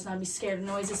the type of person I'd be scared of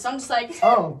noises. So I'm just like,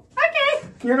 oh. Okay.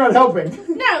 You're not helping.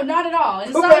 No, not at all.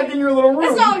 And Go back in your little room.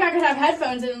 It's not like I could have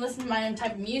headphones in and listen to my own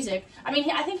type of music. I mean,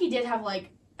 I think he did have,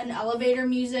 an elevator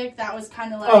music that was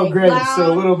kind of oh, great. Loud.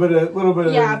 So a little bit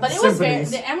of yeah, but it was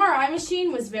symphonies. the MRI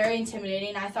machine was very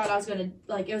intimidating. I thought I was going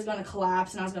to, it was going to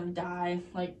collapse, and I was going to die.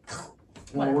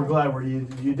 Well, we're glad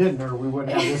you didn't, or we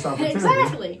wouldn't have this opportunity.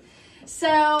 Exactly.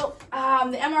 So,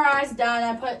 the MRI's done.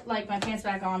 I put, like, my pants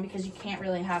back on because you can't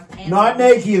really have pants Not on.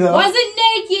 naked, though. Wasn't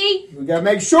naked. We gotta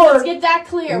make sure. Let's get that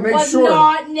clear. Make Was sure.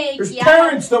 not naked. There's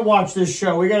parents that watch this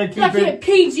show. We gotta keep it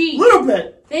PG. a little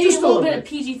bit. They need Just a little bit of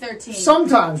PG-13.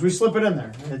 Sometimes we slip it in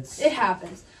there. It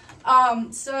happens.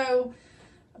 So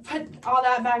I put all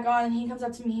that back on, and he comes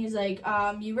up to me. He's like,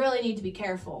 "You really need to be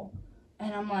careful."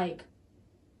 And I'm like,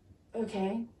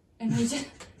 "Okay." And he's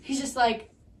just like,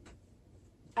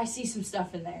 "I see some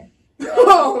stuff in there."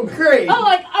 Oh, great. I'm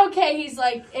like, "Okay." He's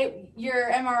like,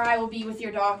 "Your MRI will be with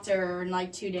your doctor in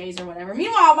like 2 days or whatever."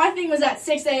 Meanwhile, my thing was at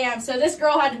 6 a.m. So this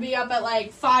girl had to be up at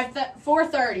like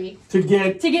 4:30 to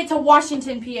get to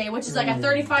Washington, PA, which is like a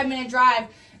 35-minute drive.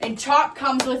 And Chop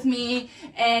comes with me,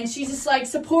 and she's just like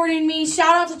supporting me.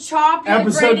 Shout out to Chop.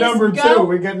 episode number 2.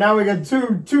 We got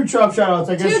two Chop shout outs.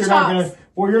 I guess you're not gonna.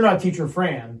 Well, you're not Teacher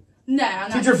Fran. No, I'm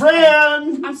not. Teacher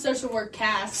Fran. I'm social work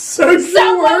Cass.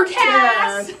 Social work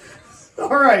Cass. All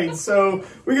right, so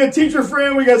we got Teacher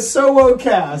Fran. We got Sowo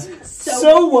Cass.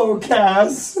 Sowo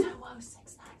Cass. Sowo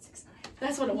 6969.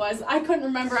 That's what it was. I couldn't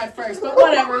remember at first, but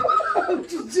whatever.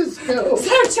 Just go.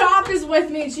 So Chop is with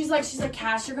me, and she's like,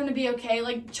 Cass, you're gonna be okay.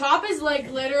 Like, Chop is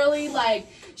like literally like,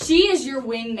 she is your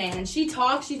wingman. She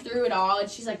talks you through it all, and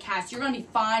she's like, Cass, you're gonna be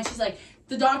fine. She's like,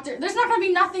 the doctor, there's not gonna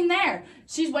be nothing there.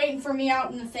 She's waiting for me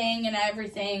out in the thing and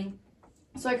everything.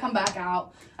 So I come back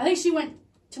out. I think she went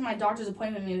to my doctor's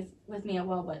appointment with me as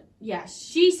well, but yeah,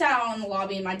 she sat out in the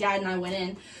lobby, and my dad and I went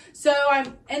in. So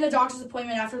I'm in the doctor's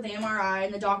appointment after the MRI,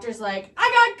 and the doctor's like, "I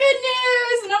got good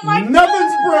news," and I'm like,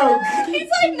 "Nothing's broke." He's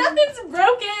like, "Nothing's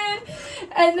broken,"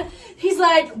 and he's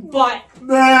like, "But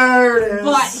there it is."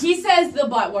 But he says the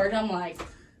 "but" word. I'm like,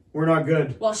 "We're not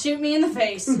good." Well, shoot me in the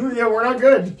face. Yeah, we're not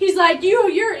good. He's like,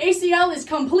 your ACL is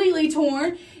completely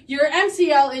torn, your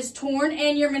MCL is torn,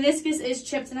 and your meniscus is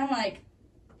chipped, and I'm like,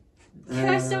 "Can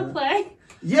I still play?"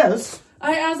 Yes.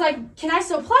 I was like, "Can I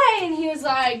still play?" And he was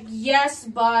like, "Yes,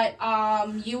 but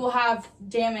you will have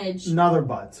damage." Another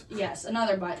but. Yes,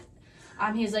 another but.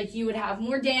 He was like, "You would have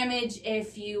more damage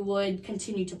if you would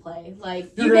continue to play."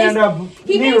 Like, you're gonna end up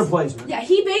knee replacement. Yeah,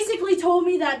 he basically told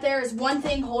me that there is one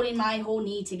thing holding my whole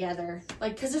knee together.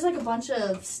 Like, because there's like a bunch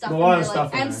of stuff in there,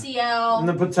 like MCL. And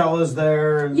the patella's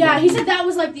there. And yeah, he said that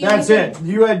was like the that's only it.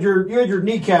 You had your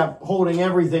kneecap holding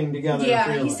everything together.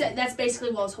 Yeah, he said that's basically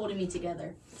what was holding me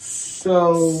together.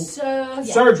 So yeah.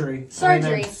 Surgery.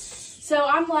 Surgery. So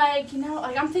I'm like,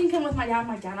 like I'm thinking with my dad,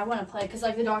 I want to play. Because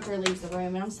like the doctor leaves the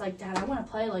room, and I'm just like, "Dad, I want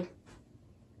to play. Like,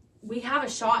 we have a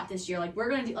shot this year. Like, we're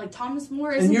going to do, like, Thomas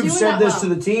More isn't doing that well." And you've said this to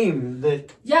the team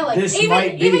that this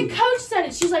might be. Even Coach said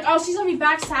it. She's like, "Oh, she's going to be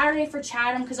back Saturday for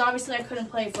Chatham." Because obviously I couldn't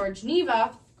play for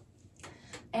Geneva.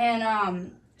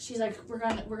 And she's like, we're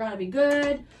gonna be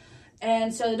good.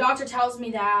 And so the doctor tells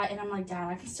me that, and I'm like, "Dad,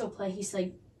 I can still play." He's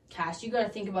like, "Cass, you got to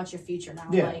think about your future now.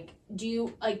 Yeah. Like, do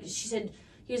you, like," she said,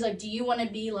 he was like, "Do you want to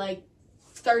be like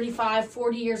 35,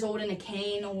 40 years old in a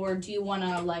cane, or do you want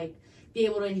to like be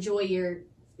able to enjoy your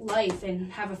life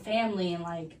and have a family and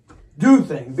like do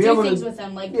things with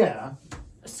them, like yeah."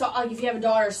 So like if you have a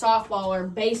daughter, softball or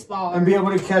baseball, and be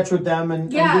able to catch with them and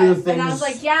do the things. And I was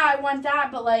like, "Yeah, I want that,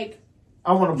 but like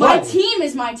I want to play. My team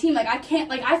is my team. Like I can't.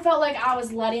 Like I felt like I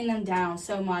was letting them down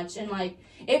so much, and like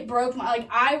it broke my. Like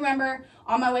I remember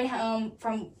on my way home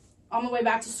on my way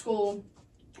back to school,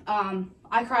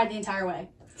 I cried the entire way.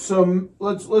 So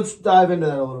let's dive into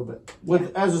that a little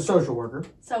bit. As a social worker,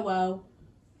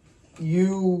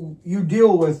 you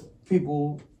deal with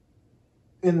people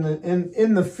in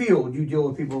the field. You deal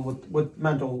with people with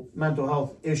mental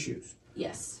health issues.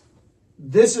 Yes.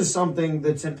 This is something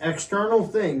that's an external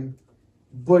thing,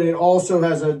 but it also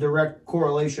has a direct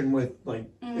correlation with like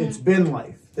it's been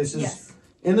life. This is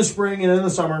in the spring and in the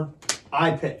summer.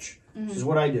 I pitch. This is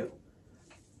what I do.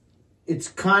 It's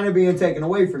kind of being taken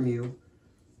away from you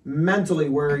mentally.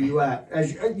 Where are you at?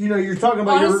 As you know, you're talking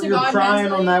about you're crying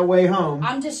mentally, on that way home.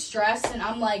 I'm just stressed, and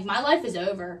I'm like, my life is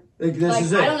over. This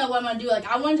is it. I don't know what I'm gonna do. Like,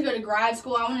 I wanted to go to grad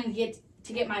school. I wanted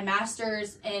to get my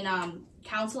master's in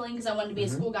counseling because I wanted to be a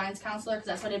school guidance counselor because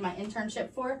that's what I did my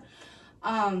internship for.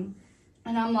 And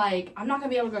I'm like, I'm not gonna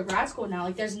be able to go to grad school now.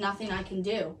 Like, there's nothing I can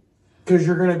do. Because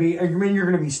you're gonna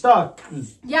be stuck.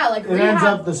 Yeah, like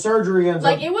the surgery ends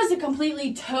up. Like, it was a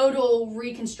completely total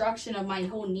reconstruction of my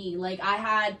whole knee. Like, I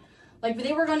had, like,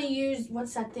 they were gonna use,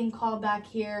 what's that thing called back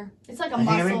here? It's like a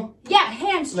muscle. Hammy? Yeah,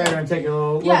 hamstring. They're gonna take a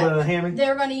little bit of the hammy. They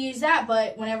were gonna use that,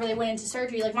 but whenever they went into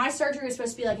surgery, like, my surgery was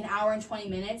supposed to be like an hour and 20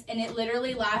 minutes, and it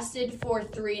literally lasted for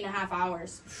 3.5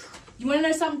 hours. You wanna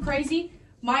know something crazy?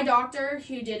 My doctor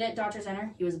who did it, Dr.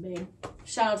 Zenner, he was a babe.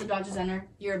 Shout out to Dr. Zenner,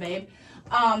 you're a babe.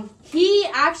 I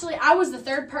was the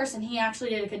third person he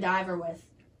actually did a cadaver with.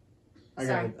 I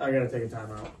gotta take a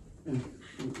time out.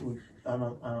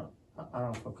 I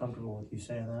don't feel comfortable with you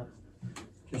saying that.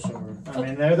 Just so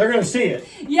they're gonna see it.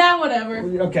 Yeah, whatever.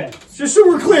 Okay, just so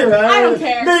we're clear. I don't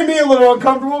care. Made me a little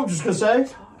uncomfortable. I'm just gonna say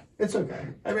it's okay.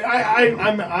 I mean,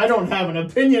 I don't have an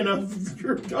opinion of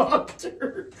your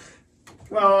doctor.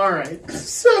 Well, all right.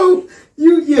 So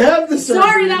you have the surgery.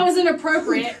 Sorry, that was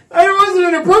inappropriate. It wasn't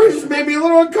inappropriate. It just made me a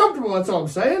little uncomfortable. That's all I'm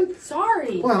saying.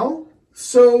 Sorry. Well,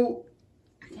 so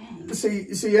Dang. so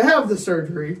you have the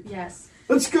surgery. Yes.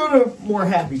 Let's go to more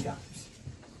happy times.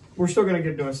 We're still gonna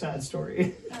get to a sad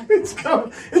story. It's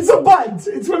a butt.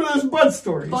 It's one of those butt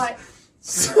stories. But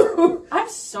So I'm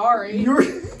sorry.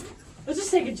 Let's Let's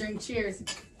just take a drink. Cheers.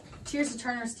 Cheers to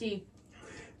Turner's tea.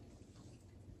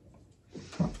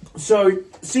 So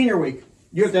senior week,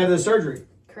 you have to have the surgery.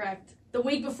 Correct. The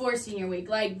week before senior week,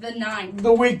 like the 9th.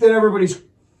 The week that everybody's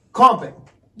comping.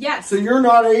 Yes. So you're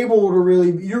not able to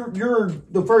really. You're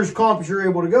the first comp you're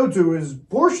able to go to is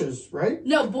Porsche's, right?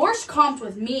 No, Borscht comped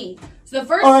with me. So the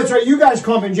first. Oh, that's right. You guys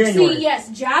comp in January. See, yes,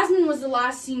 Jasmine was the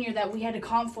last senior that we had to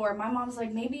comp for. My mom's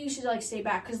like, maybe you should like stay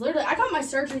back because literally I got my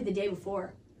surgery the day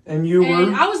before. And you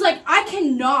And were. I was like, I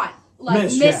cannot like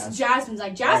miss Jazz. Jasmine's.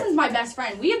 Like Jasmine's my best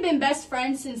friend. We have been best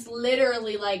friends since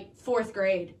literally like 4th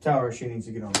grade. Tell her she needs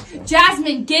to get on the show.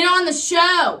 Jasmine, get on the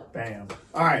show. Bam.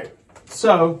 All right.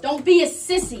 So Don't be a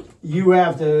sissy. you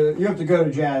have to go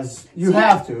to Jazz. You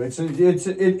have to. It's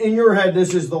in your head.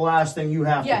 This is the last thing you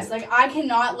have to. Yes, do. like I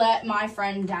cannot let my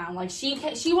friend down. Like she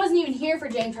wasn't even here for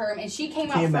gym term, and she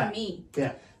came out for back. me.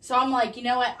 Yeah. So I'm like, you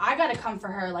know what? I gotta come for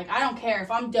her. Like I don't care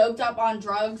if I'm doped up on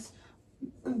drugs.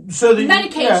 So that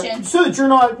Medication. Yeah, so that you're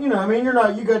not. You're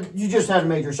not. You just had a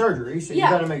major surgery, so you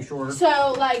got to make sure.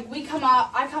 So like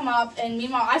I come up, and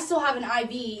meanwhile I still have an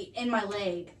IV in my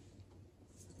leg.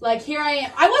 Like here I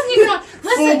am. I wasn't even on.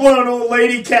 Listen. Full blown old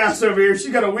lady Cass over here. She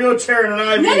got a wheelchair and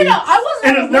an IV. No. I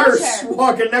wasn't and in a a nurse wheelchair.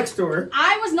 walking next to her.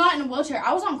 I was not in a wheelchair.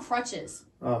 I was on crutches.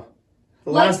 Oh.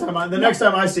 The next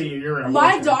time I see you, you're in a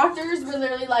My wheelchair. doctors were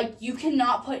literally like, you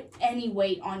cannot put any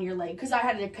weight on your leg. Because I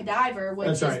had a cadaver, which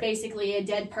That's is right. basically a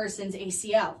dead person's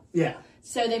ACL. Yeah.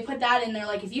 So they put that in there.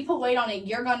 Like, if you put weight on it,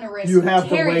 you're going to risk You have to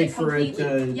tearing wait it for it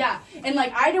completely. to- Yeah. And,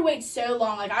 like, I had to wait so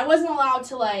long. Like, I wasn't allowed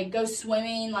to, like, go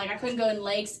swimming. Like, I couldn't go in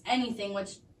lakes, anything,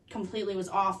 which completely was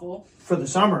awful. For the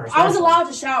summer. I was especially. allowed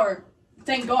to shower.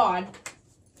 Thank God.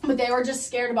 But they were just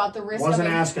scared about the risk Wasn't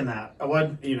of it. asking that. I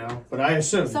wasn't, but I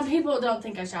assumed. Some people don't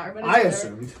think I shower, but it's I whatever.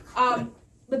 assumed.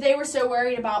 But they were so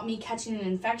worried about me catching an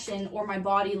infection or my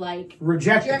body, like...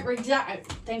 Rejecting.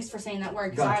 Thanks for saying that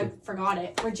word, because Gotcha. I forgot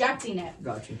it. Rejecting it.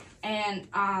 Gotcha. And,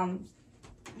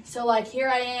 so, like, here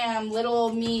I am,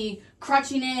 little me,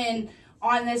 crutching in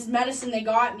on this medicine they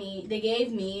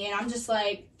gave me, and I'm just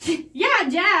like, yeah,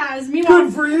 Jazz. Meanwhile,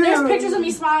 Good for you. there's pictures of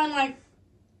me smiling, like,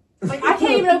 I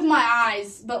can't even open my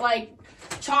eyes, but, like,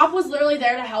 Chop was literally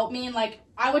there to help me, and, like,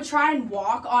 I would try and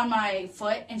walk on my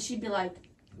foot, and she'd be like,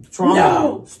 Trauma.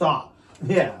 No. Stop.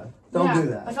 Yeah. Don't do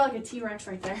that. I felt like a T-Rex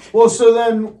right there. Well, so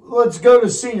then let's go to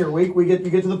senior week. You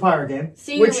get to the Pirate game.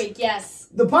 Senior which week, yes.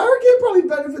 The Pirate game probably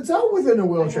benefits out within a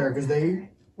wheelchair because I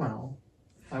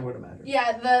would imagine.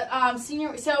 Yeah, the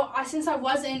senior. So since I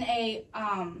was in a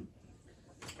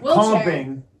wheelchair.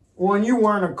 Comping. Well, and you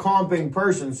weren't a comping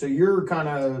person, so you're kind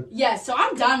of. Yeah, so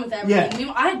I'm done with everything. Yeah. I mean,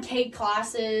 I had cake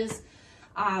classes,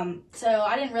 so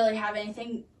I didn't really have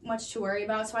anything much to worry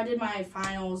about. So I did my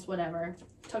finals, whatever.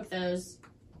 Took those.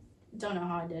 Don't know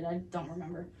how I did. I don't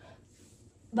remember.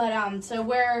 But so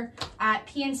we're at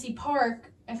PNC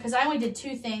Park, because I only did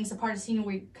 2 things a part of senior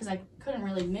week because I couldn't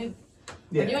really move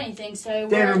or do anything. So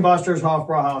Dave and Buster's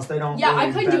Hofbrauhaus, they don't. Yeah, really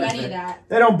I couldn't do benefit. any of that.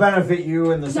 They don't benefit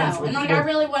you in the sense. No, and like I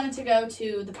really wanted to go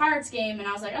to the Pirates game, and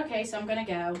I was like, okay, so I'm gonna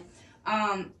go.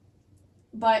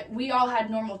 But we all had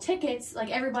normal tickets.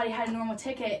 Like everybody had a normal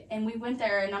ticket, and we went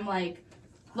there, and I'm like,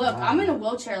 look, I'm in a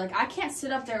wheelchair. Like I can't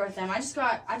sit up there with them.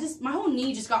 My whole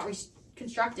knee just got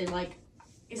reconstructed. Like,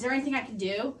 is there anything I can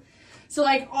do? So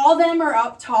like all them are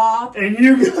up top, and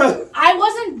you got. I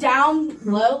wasn't down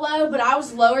low, but I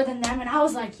was lower than them, and I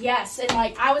was like, yes. And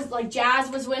like I was like, Jazz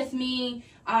was with me.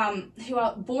 Who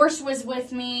else? Borscht was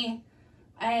with me.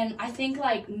 And I think,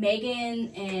 like,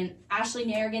 Megan and Ashley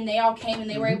Narrigan, they all came and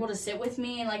they were able to sit with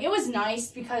me. And, like, it was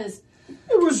nice because...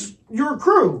 It was your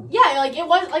crew. Yeah, like, it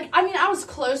was... Like, I mean, I was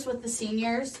close with the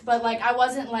seniors, but, like, I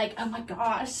wasn't, like, oh, my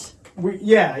gosh.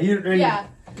 Yeah.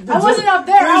 I wasn't up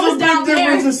there. I was down there. There's a big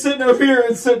difference of sitting up here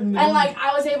and sitting... And, like,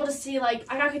 I was able to see, like...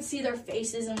 I could see their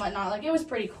faces and whatnot. Like, it was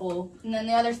pretty cool. And then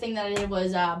the other thing that I did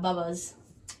was Bubba's.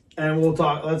 And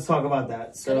let's talk about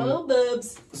that. So, good old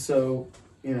Bubs. So,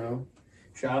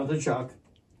 shout out to Chuck,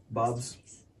 Bubs.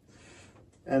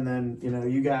 And then,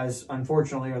 you guys,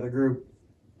 unfortunately, are the group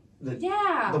that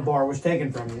the bar was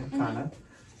taken from you, kind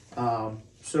of.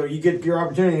 So you get your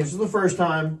opportunity. This is the first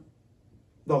time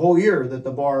the whole year that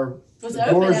the bar was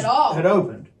open at all. Had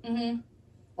opened.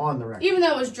 On the record. Even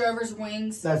though it was Drover's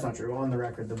Wings. That's not true. On the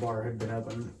record, the bar had been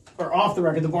open. Or off the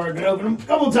record, the bar had been open a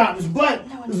couple times. But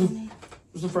it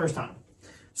was the first time.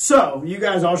 So, you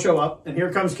guys all show up, and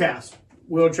here comes Cass.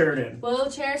 Wheelchaired in.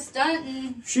 Wheelchair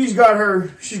stunting. She's got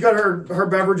her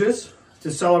beverages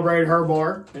to celebrate her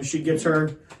bar. And she gets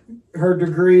her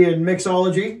degree in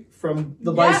mixology from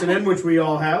the Bison Inn, which we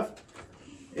all have.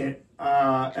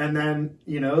 And then,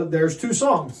 there's 2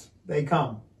 songs. They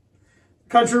come.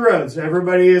 Country Roads.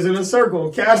 Everybody is in a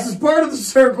circle. Cass is part of the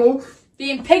circle.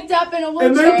 Being picked up in a wheelchair.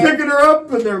 And they're picking her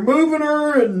up and they're moving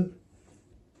her and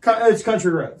it's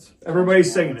Country Roads.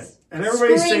 Everybody's singing it. And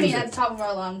everybody screaming sings at the top of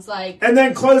our lungs. And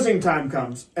then closing time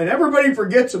comes. And everybody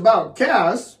forgets about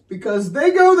Cass because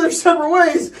they go their separate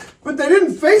ways. But they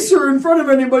didn't face her in front of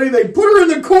anybody. They put her in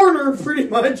the corner pretty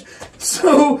much.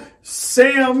 So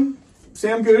Sam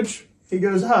Gooch, he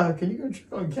goes, can you go check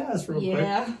on Cass real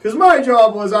quick? Because my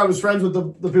job was I was friends with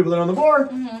the people that own the bar.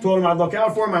 Told him I'd look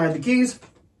out for him. I had the keys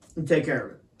and take care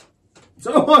of it.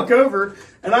 So I walk over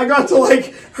and I got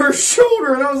to her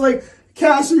shoulder and I was like,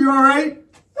 Cass, are you all right?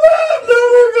 I'm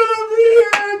never going to be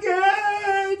here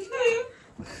again.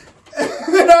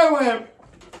 And I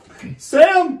went,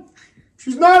 Sam,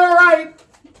 she's not all right.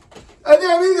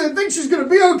 I think she's going to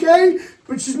be okay,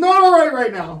 but she's not all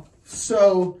right now.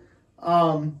 So,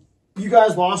 you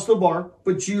guys lost the bar,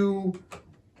 but a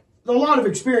lot of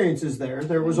experiences there.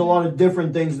 There was a lot of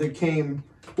different things that came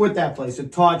with that place.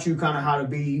 It taught you kind of how to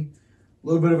be a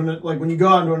little bit of when you go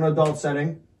out into an adult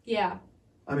setting. Yeah.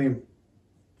 I mean,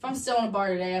 if I'm still in a bar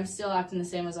today, I'm still acting the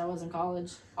same as I was in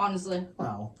college, honestly.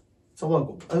 Wow. It's a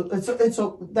local,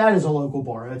 that is a local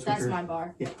bar. That's my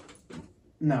bar. Yeah.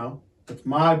 No, it's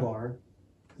my bar.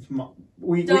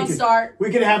 Don't start.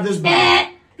 We can have this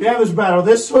battle.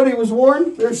 This hoodie was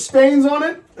worn. There's stains on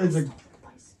it.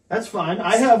 That's fine.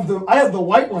 I have the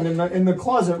white one in the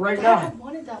closet right now. I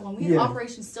wanted that one. We had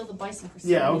Operation Steal the Bison for 7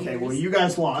 years. Yeah, okay. Well, you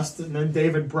guys lost, and then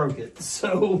David broke it.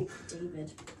 So,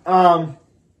 David.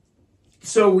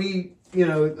 So we,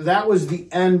 that was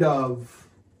the end of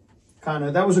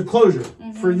that was a closure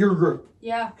for your group.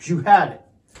 Yeah. Because you had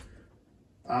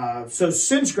it. So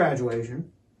since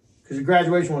graduation, because your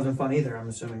graduation wasn't fun either, I'm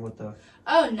assuming, with the...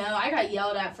 Oh, no. I got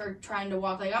yelled at for trying to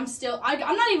walk. I'm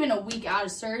not even a week out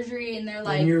of surgery, and they're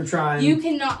like... And you're trying... You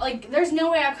cannot... there's no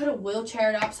way I could have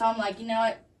wheelchaired up, so I'm like, you know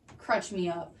what? Crutch me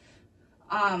up.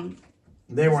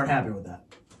 They weren't happy with that.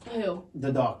 Who?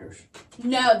 The doctors.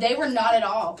 No, they were not at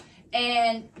all.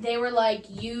 And they were like,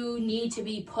 you need to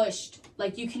be pushed.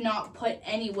 You cannot put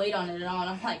any weight on it at all. And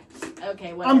I'm like,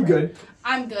 okay, whatever.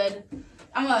 I'm good.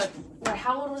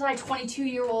 How old was I?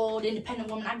 22-year-old independent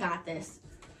woman. I got this.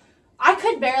 I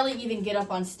could barely even get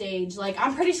up on stage.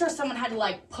 I'm pretty sure someone had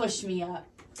to, push me up.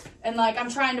 And,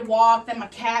 I'm trying to walk, then my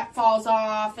cap falls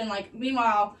off. And,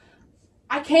 meanwhile,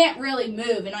 I can't really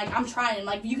move. And, I'm trying.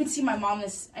 And, you can see my mom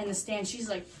in the stand. She's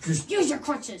like, just use your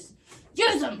crutches.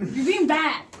 Use them. You're being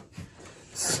bad.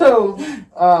 So,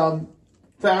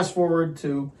 fast forward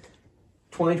to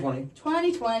 2020.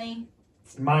 2020.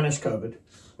 Minus COVID.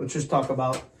 Let's just talk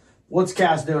about what's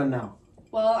Cass doing now.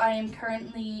 Well, I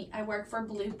work for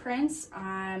Blueprints.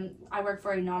 I work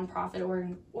for a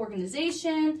nonprofit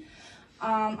organization.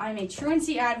 I'm a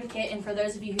truancy advocate, and for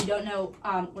those of you who don't know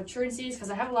what truancy is, because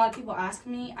I have a lot of people ask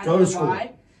me, I don't know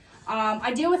why.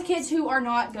 I deal with kids who are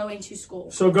not going to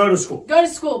school. So go to school. Go to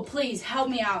school, please. Help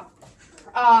me out.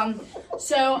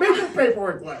 Make your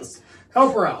paperwork less.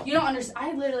 Help her out. You don't understand.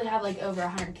 I literally have over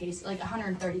 100 cases,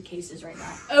 130 cases right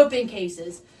now. Open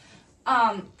cases.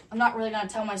 I'm not really going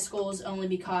to tell my schools only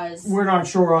because... We're not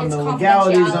sure on the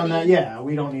legalities on that. Yeah,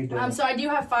 we don't need to... So I do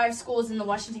have 5 schools in the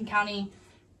Washington County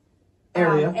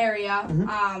area.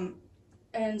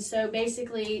 And so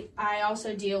basically, I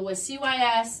also deal with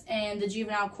CYS and the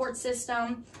juvenile court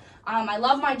system. I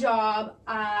love my job.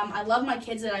 I love my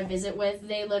kids that I visit with.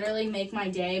 They literally make my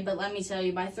day. But let me tell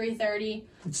you, by 3:30,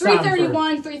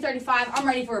 3:31, 3:35, I'm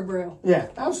ready for a brew. Yeah,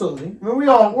 absolutely. I mean,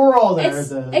 we're all there.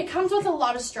 It comes with a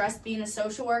lot of stress being a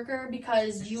social worker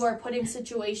because you are put in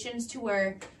situations to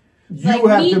where,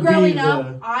 me growing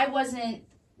up, I wasn't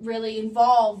really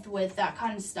involved with that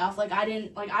kind of stuff. I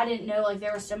didn't know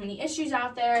there were so many issues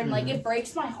out there, and it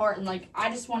breaks my heart. And I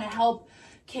just want to help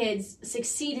kids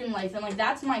succeed in life, and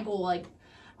that's my goal.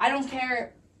 I don't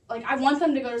care, I want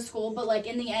them to go to school, but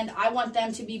in the end I want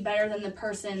them to be better than the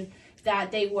person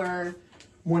that they were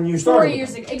when you started 4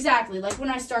 years ago. Exactly, when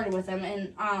I started with them.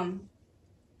 And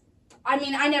I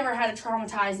mean, I never had a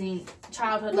traumatizing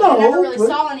childhood. No, I never really but-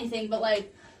 saw anything, but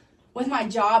like with my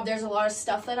job, there's a lot of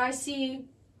stuff that I see.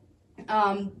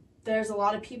 There's a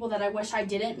lot of people that I wish I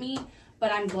didn't meet,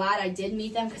 but I'm glad I did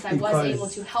meet them because I was able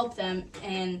to help them,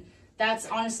 and that's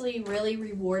honestly really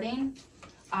rewarding.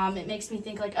 It makes me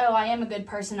think like, oh, I am a good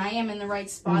person. I am in the right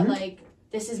spot. Like,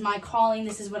 this is my calling.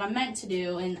 This is what I'm meant to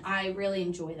do, and I really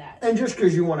enjoy that. And just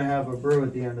because you want to have a brew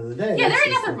at the end of the day. Yeah, there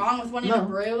ain't nothing wrong with wanting to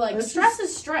brew. Like, stress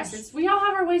is stress. We all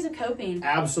have our ways of coping.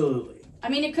 Absolutely. I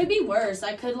mean, it could be worse.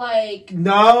 I could, like...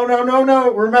 No.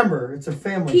 Remember, it's a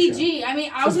family PG. show. I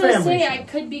mean, I was going to say I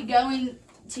could be going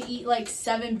to eat, like,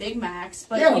 7 Big Macs,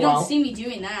 but you don't see me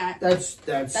doing that.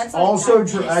 That's also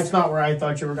true. That's not where I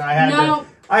thought you were going. I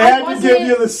I had to give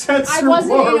you the censor I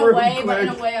wasn't bar in a real way, quick. but in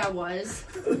a way I was.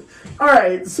 All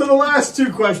right, so the last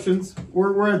 2 questions,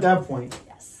 we're at that point.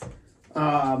 Yes.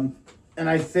 And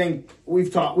I think we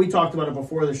talked about it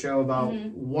before the show about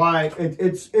why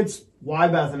it's why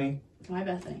Bethany. Why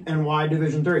Bethany? And why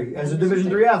Division III as a Division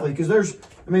III athlete? Because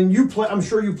I'm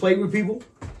sure you played with people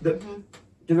that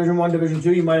Division I, Division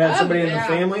II. You might have somebody in the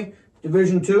family.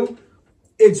 Division II,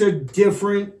 it's a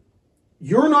different.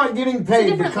 You're not getting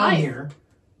paid to come here,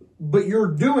 but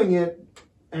you're doing it.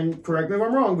 And correct me if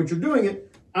I'm wrong, but you're doing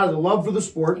it out of the love for the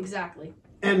sport, Exactly.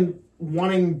 and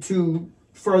wanting to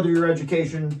further your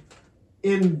education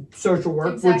in social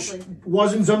work, Exactly. which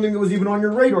wasn't something that was even on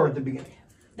your radar at the beginning.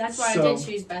 That's why I did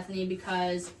choose Bethany,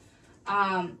 because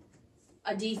a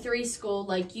D3 school,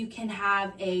 like, you can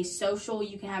have a social,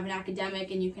 you can have an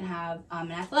academic, and you can have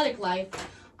an athletic life.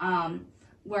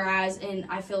 Whereas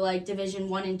I feel like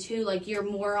Division I and II, like, you're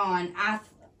more on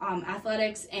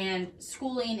athletics and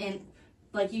schooling, and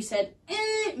like you said,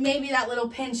 maybe that little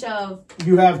pinch of...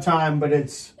 You have time, but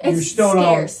it's you still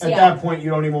scarce, don't... At that point, you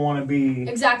don't even want to be...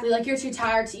 Exactly. Like, you're too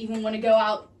tired to even want to go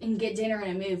out and get dinner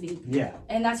and a movie. Yeah.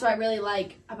 And that's what I really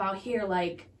like about here.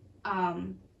 Like,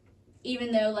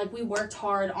 even though, like, we worked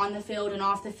hard on the field and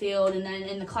off the field, and then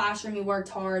in the classroom we worked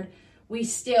hard, we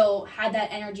still had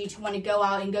that energy to want to go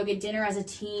out and go get dinner as a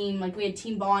team. Like, we had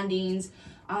team bondings.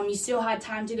 You still had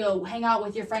time to go hang out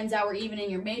with your friends that were even in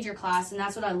your major class, and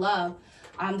that's what I love.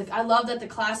 I love that the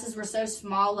classes were so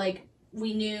small. Like,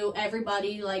 we knew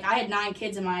everybody. Like, I had 9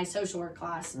 kids in my social work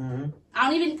class. I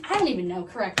don't even know.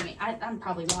 Correct me. I'm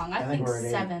probably wrong. I think we're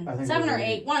at 7. 8. 7 or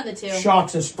 8. One of the 2.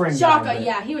 Shock's a spring. Shaka,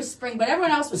 yeah, he was spring, but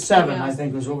everyone else was 7. females. I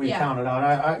think was what we counted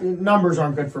out. Numbers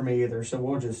aren't good for me either, so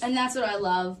we'll just... And that's what I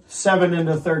love. 7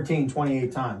 into 13,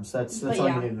 28 times. That's all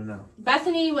you need to know.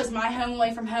 Bethany was my home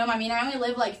away from home. I mean, I only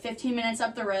live like 15 minutes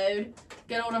up the road.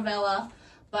 Good old Avella.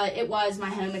 But it was my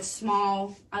home. It's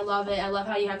small. I love it. I love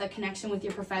how you have that connection with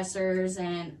your professors,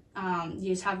 and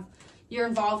you're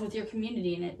involved with your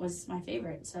community, and it was my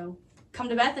favorite. So come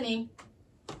to Bethany.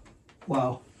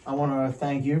 Well, I want to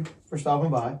thank you for stopping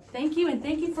by. Thank you, and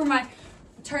thank you for my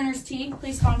Turner's Tea.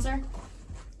 Please sponsor.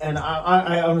 And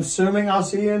I'm assuming I'll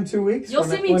see you in 2 weeks. You'll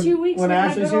see me in 2 weeks when with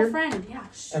Ashley's my good here. old friend. Yeah.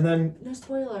 And then no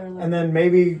spoiler alert. And then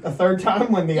maybe a third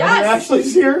time when the other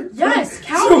Ashley's here. Yes,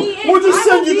 count me in. We'll just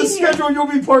send you the here. schedule. You'll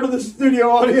be part of the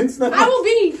studio audience now. I will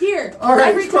be here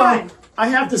every so time. I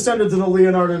have to send it to the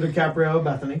Leonardo DiCaprio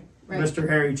Bethany, Right. Mr.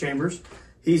 Harry Chambers.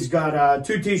 He's got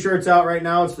 2 T-shirts out right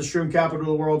now. It's the Shroom Capital of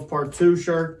the World's Part 2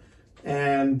 shirt,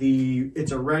 and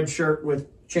it's a red shirt with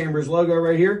Chambers logo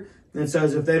right here. And it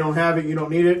says, if they don't have it, you don't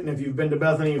need it. And if you've been to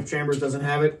Bethany, if Chambers doesn't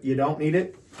have it, you don't need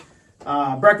it.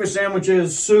 Breakfast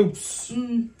sandwiches, soups,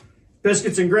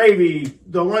 biscuits and gravy.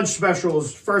 The lunch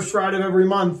specials, first Friday of every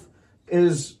month,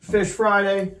 is Fish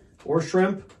Friday or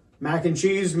shrimp, mac and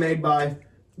cheese made by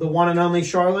the one and only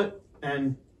Charlotte.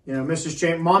 And,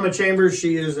 Mrs. Mama Chambers,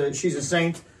 she's a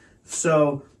saint.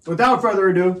 So without further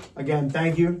ado, again,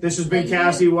 thank you. This has been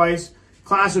Cassie Weiss,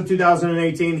 class of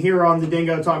 2018, here on the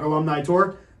Dingo Talk Alumni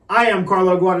Tour. I am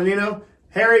Carlo Guadagnino.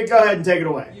 Harry, go ahead and take it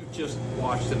away. You've just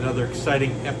watched another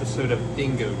exciting episode of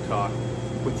Dingo Talk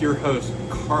with your host,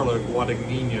 Carlo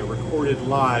Guadagnino, recorded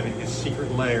live in his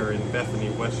secret lair in Bethany,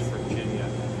 West Virginia.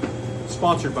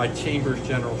 Sponsored by Chambers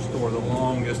General Store, the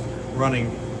longest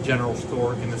running general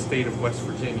store in the state of West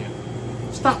Virginia.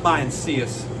 Stop by and see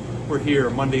us. We're here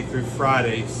Monday through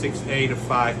Friday, 6A to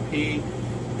 5P,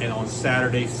 and on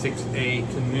Saturday,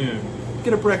 6A to noon.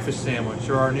 Get a breakfast sandwich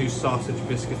or our new sausage,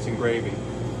 biscuits, and gravy.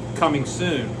 Coming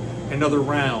soon, another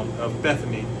round of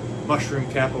Bethany Mushroom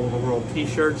Capital of the World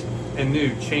T-shirts and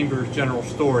new Chambers General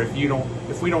Store. If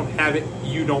we don't have it,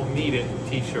 you don't need it.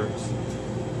 T-shirts.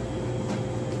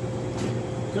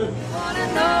 Good. Wanna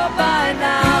know by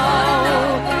now.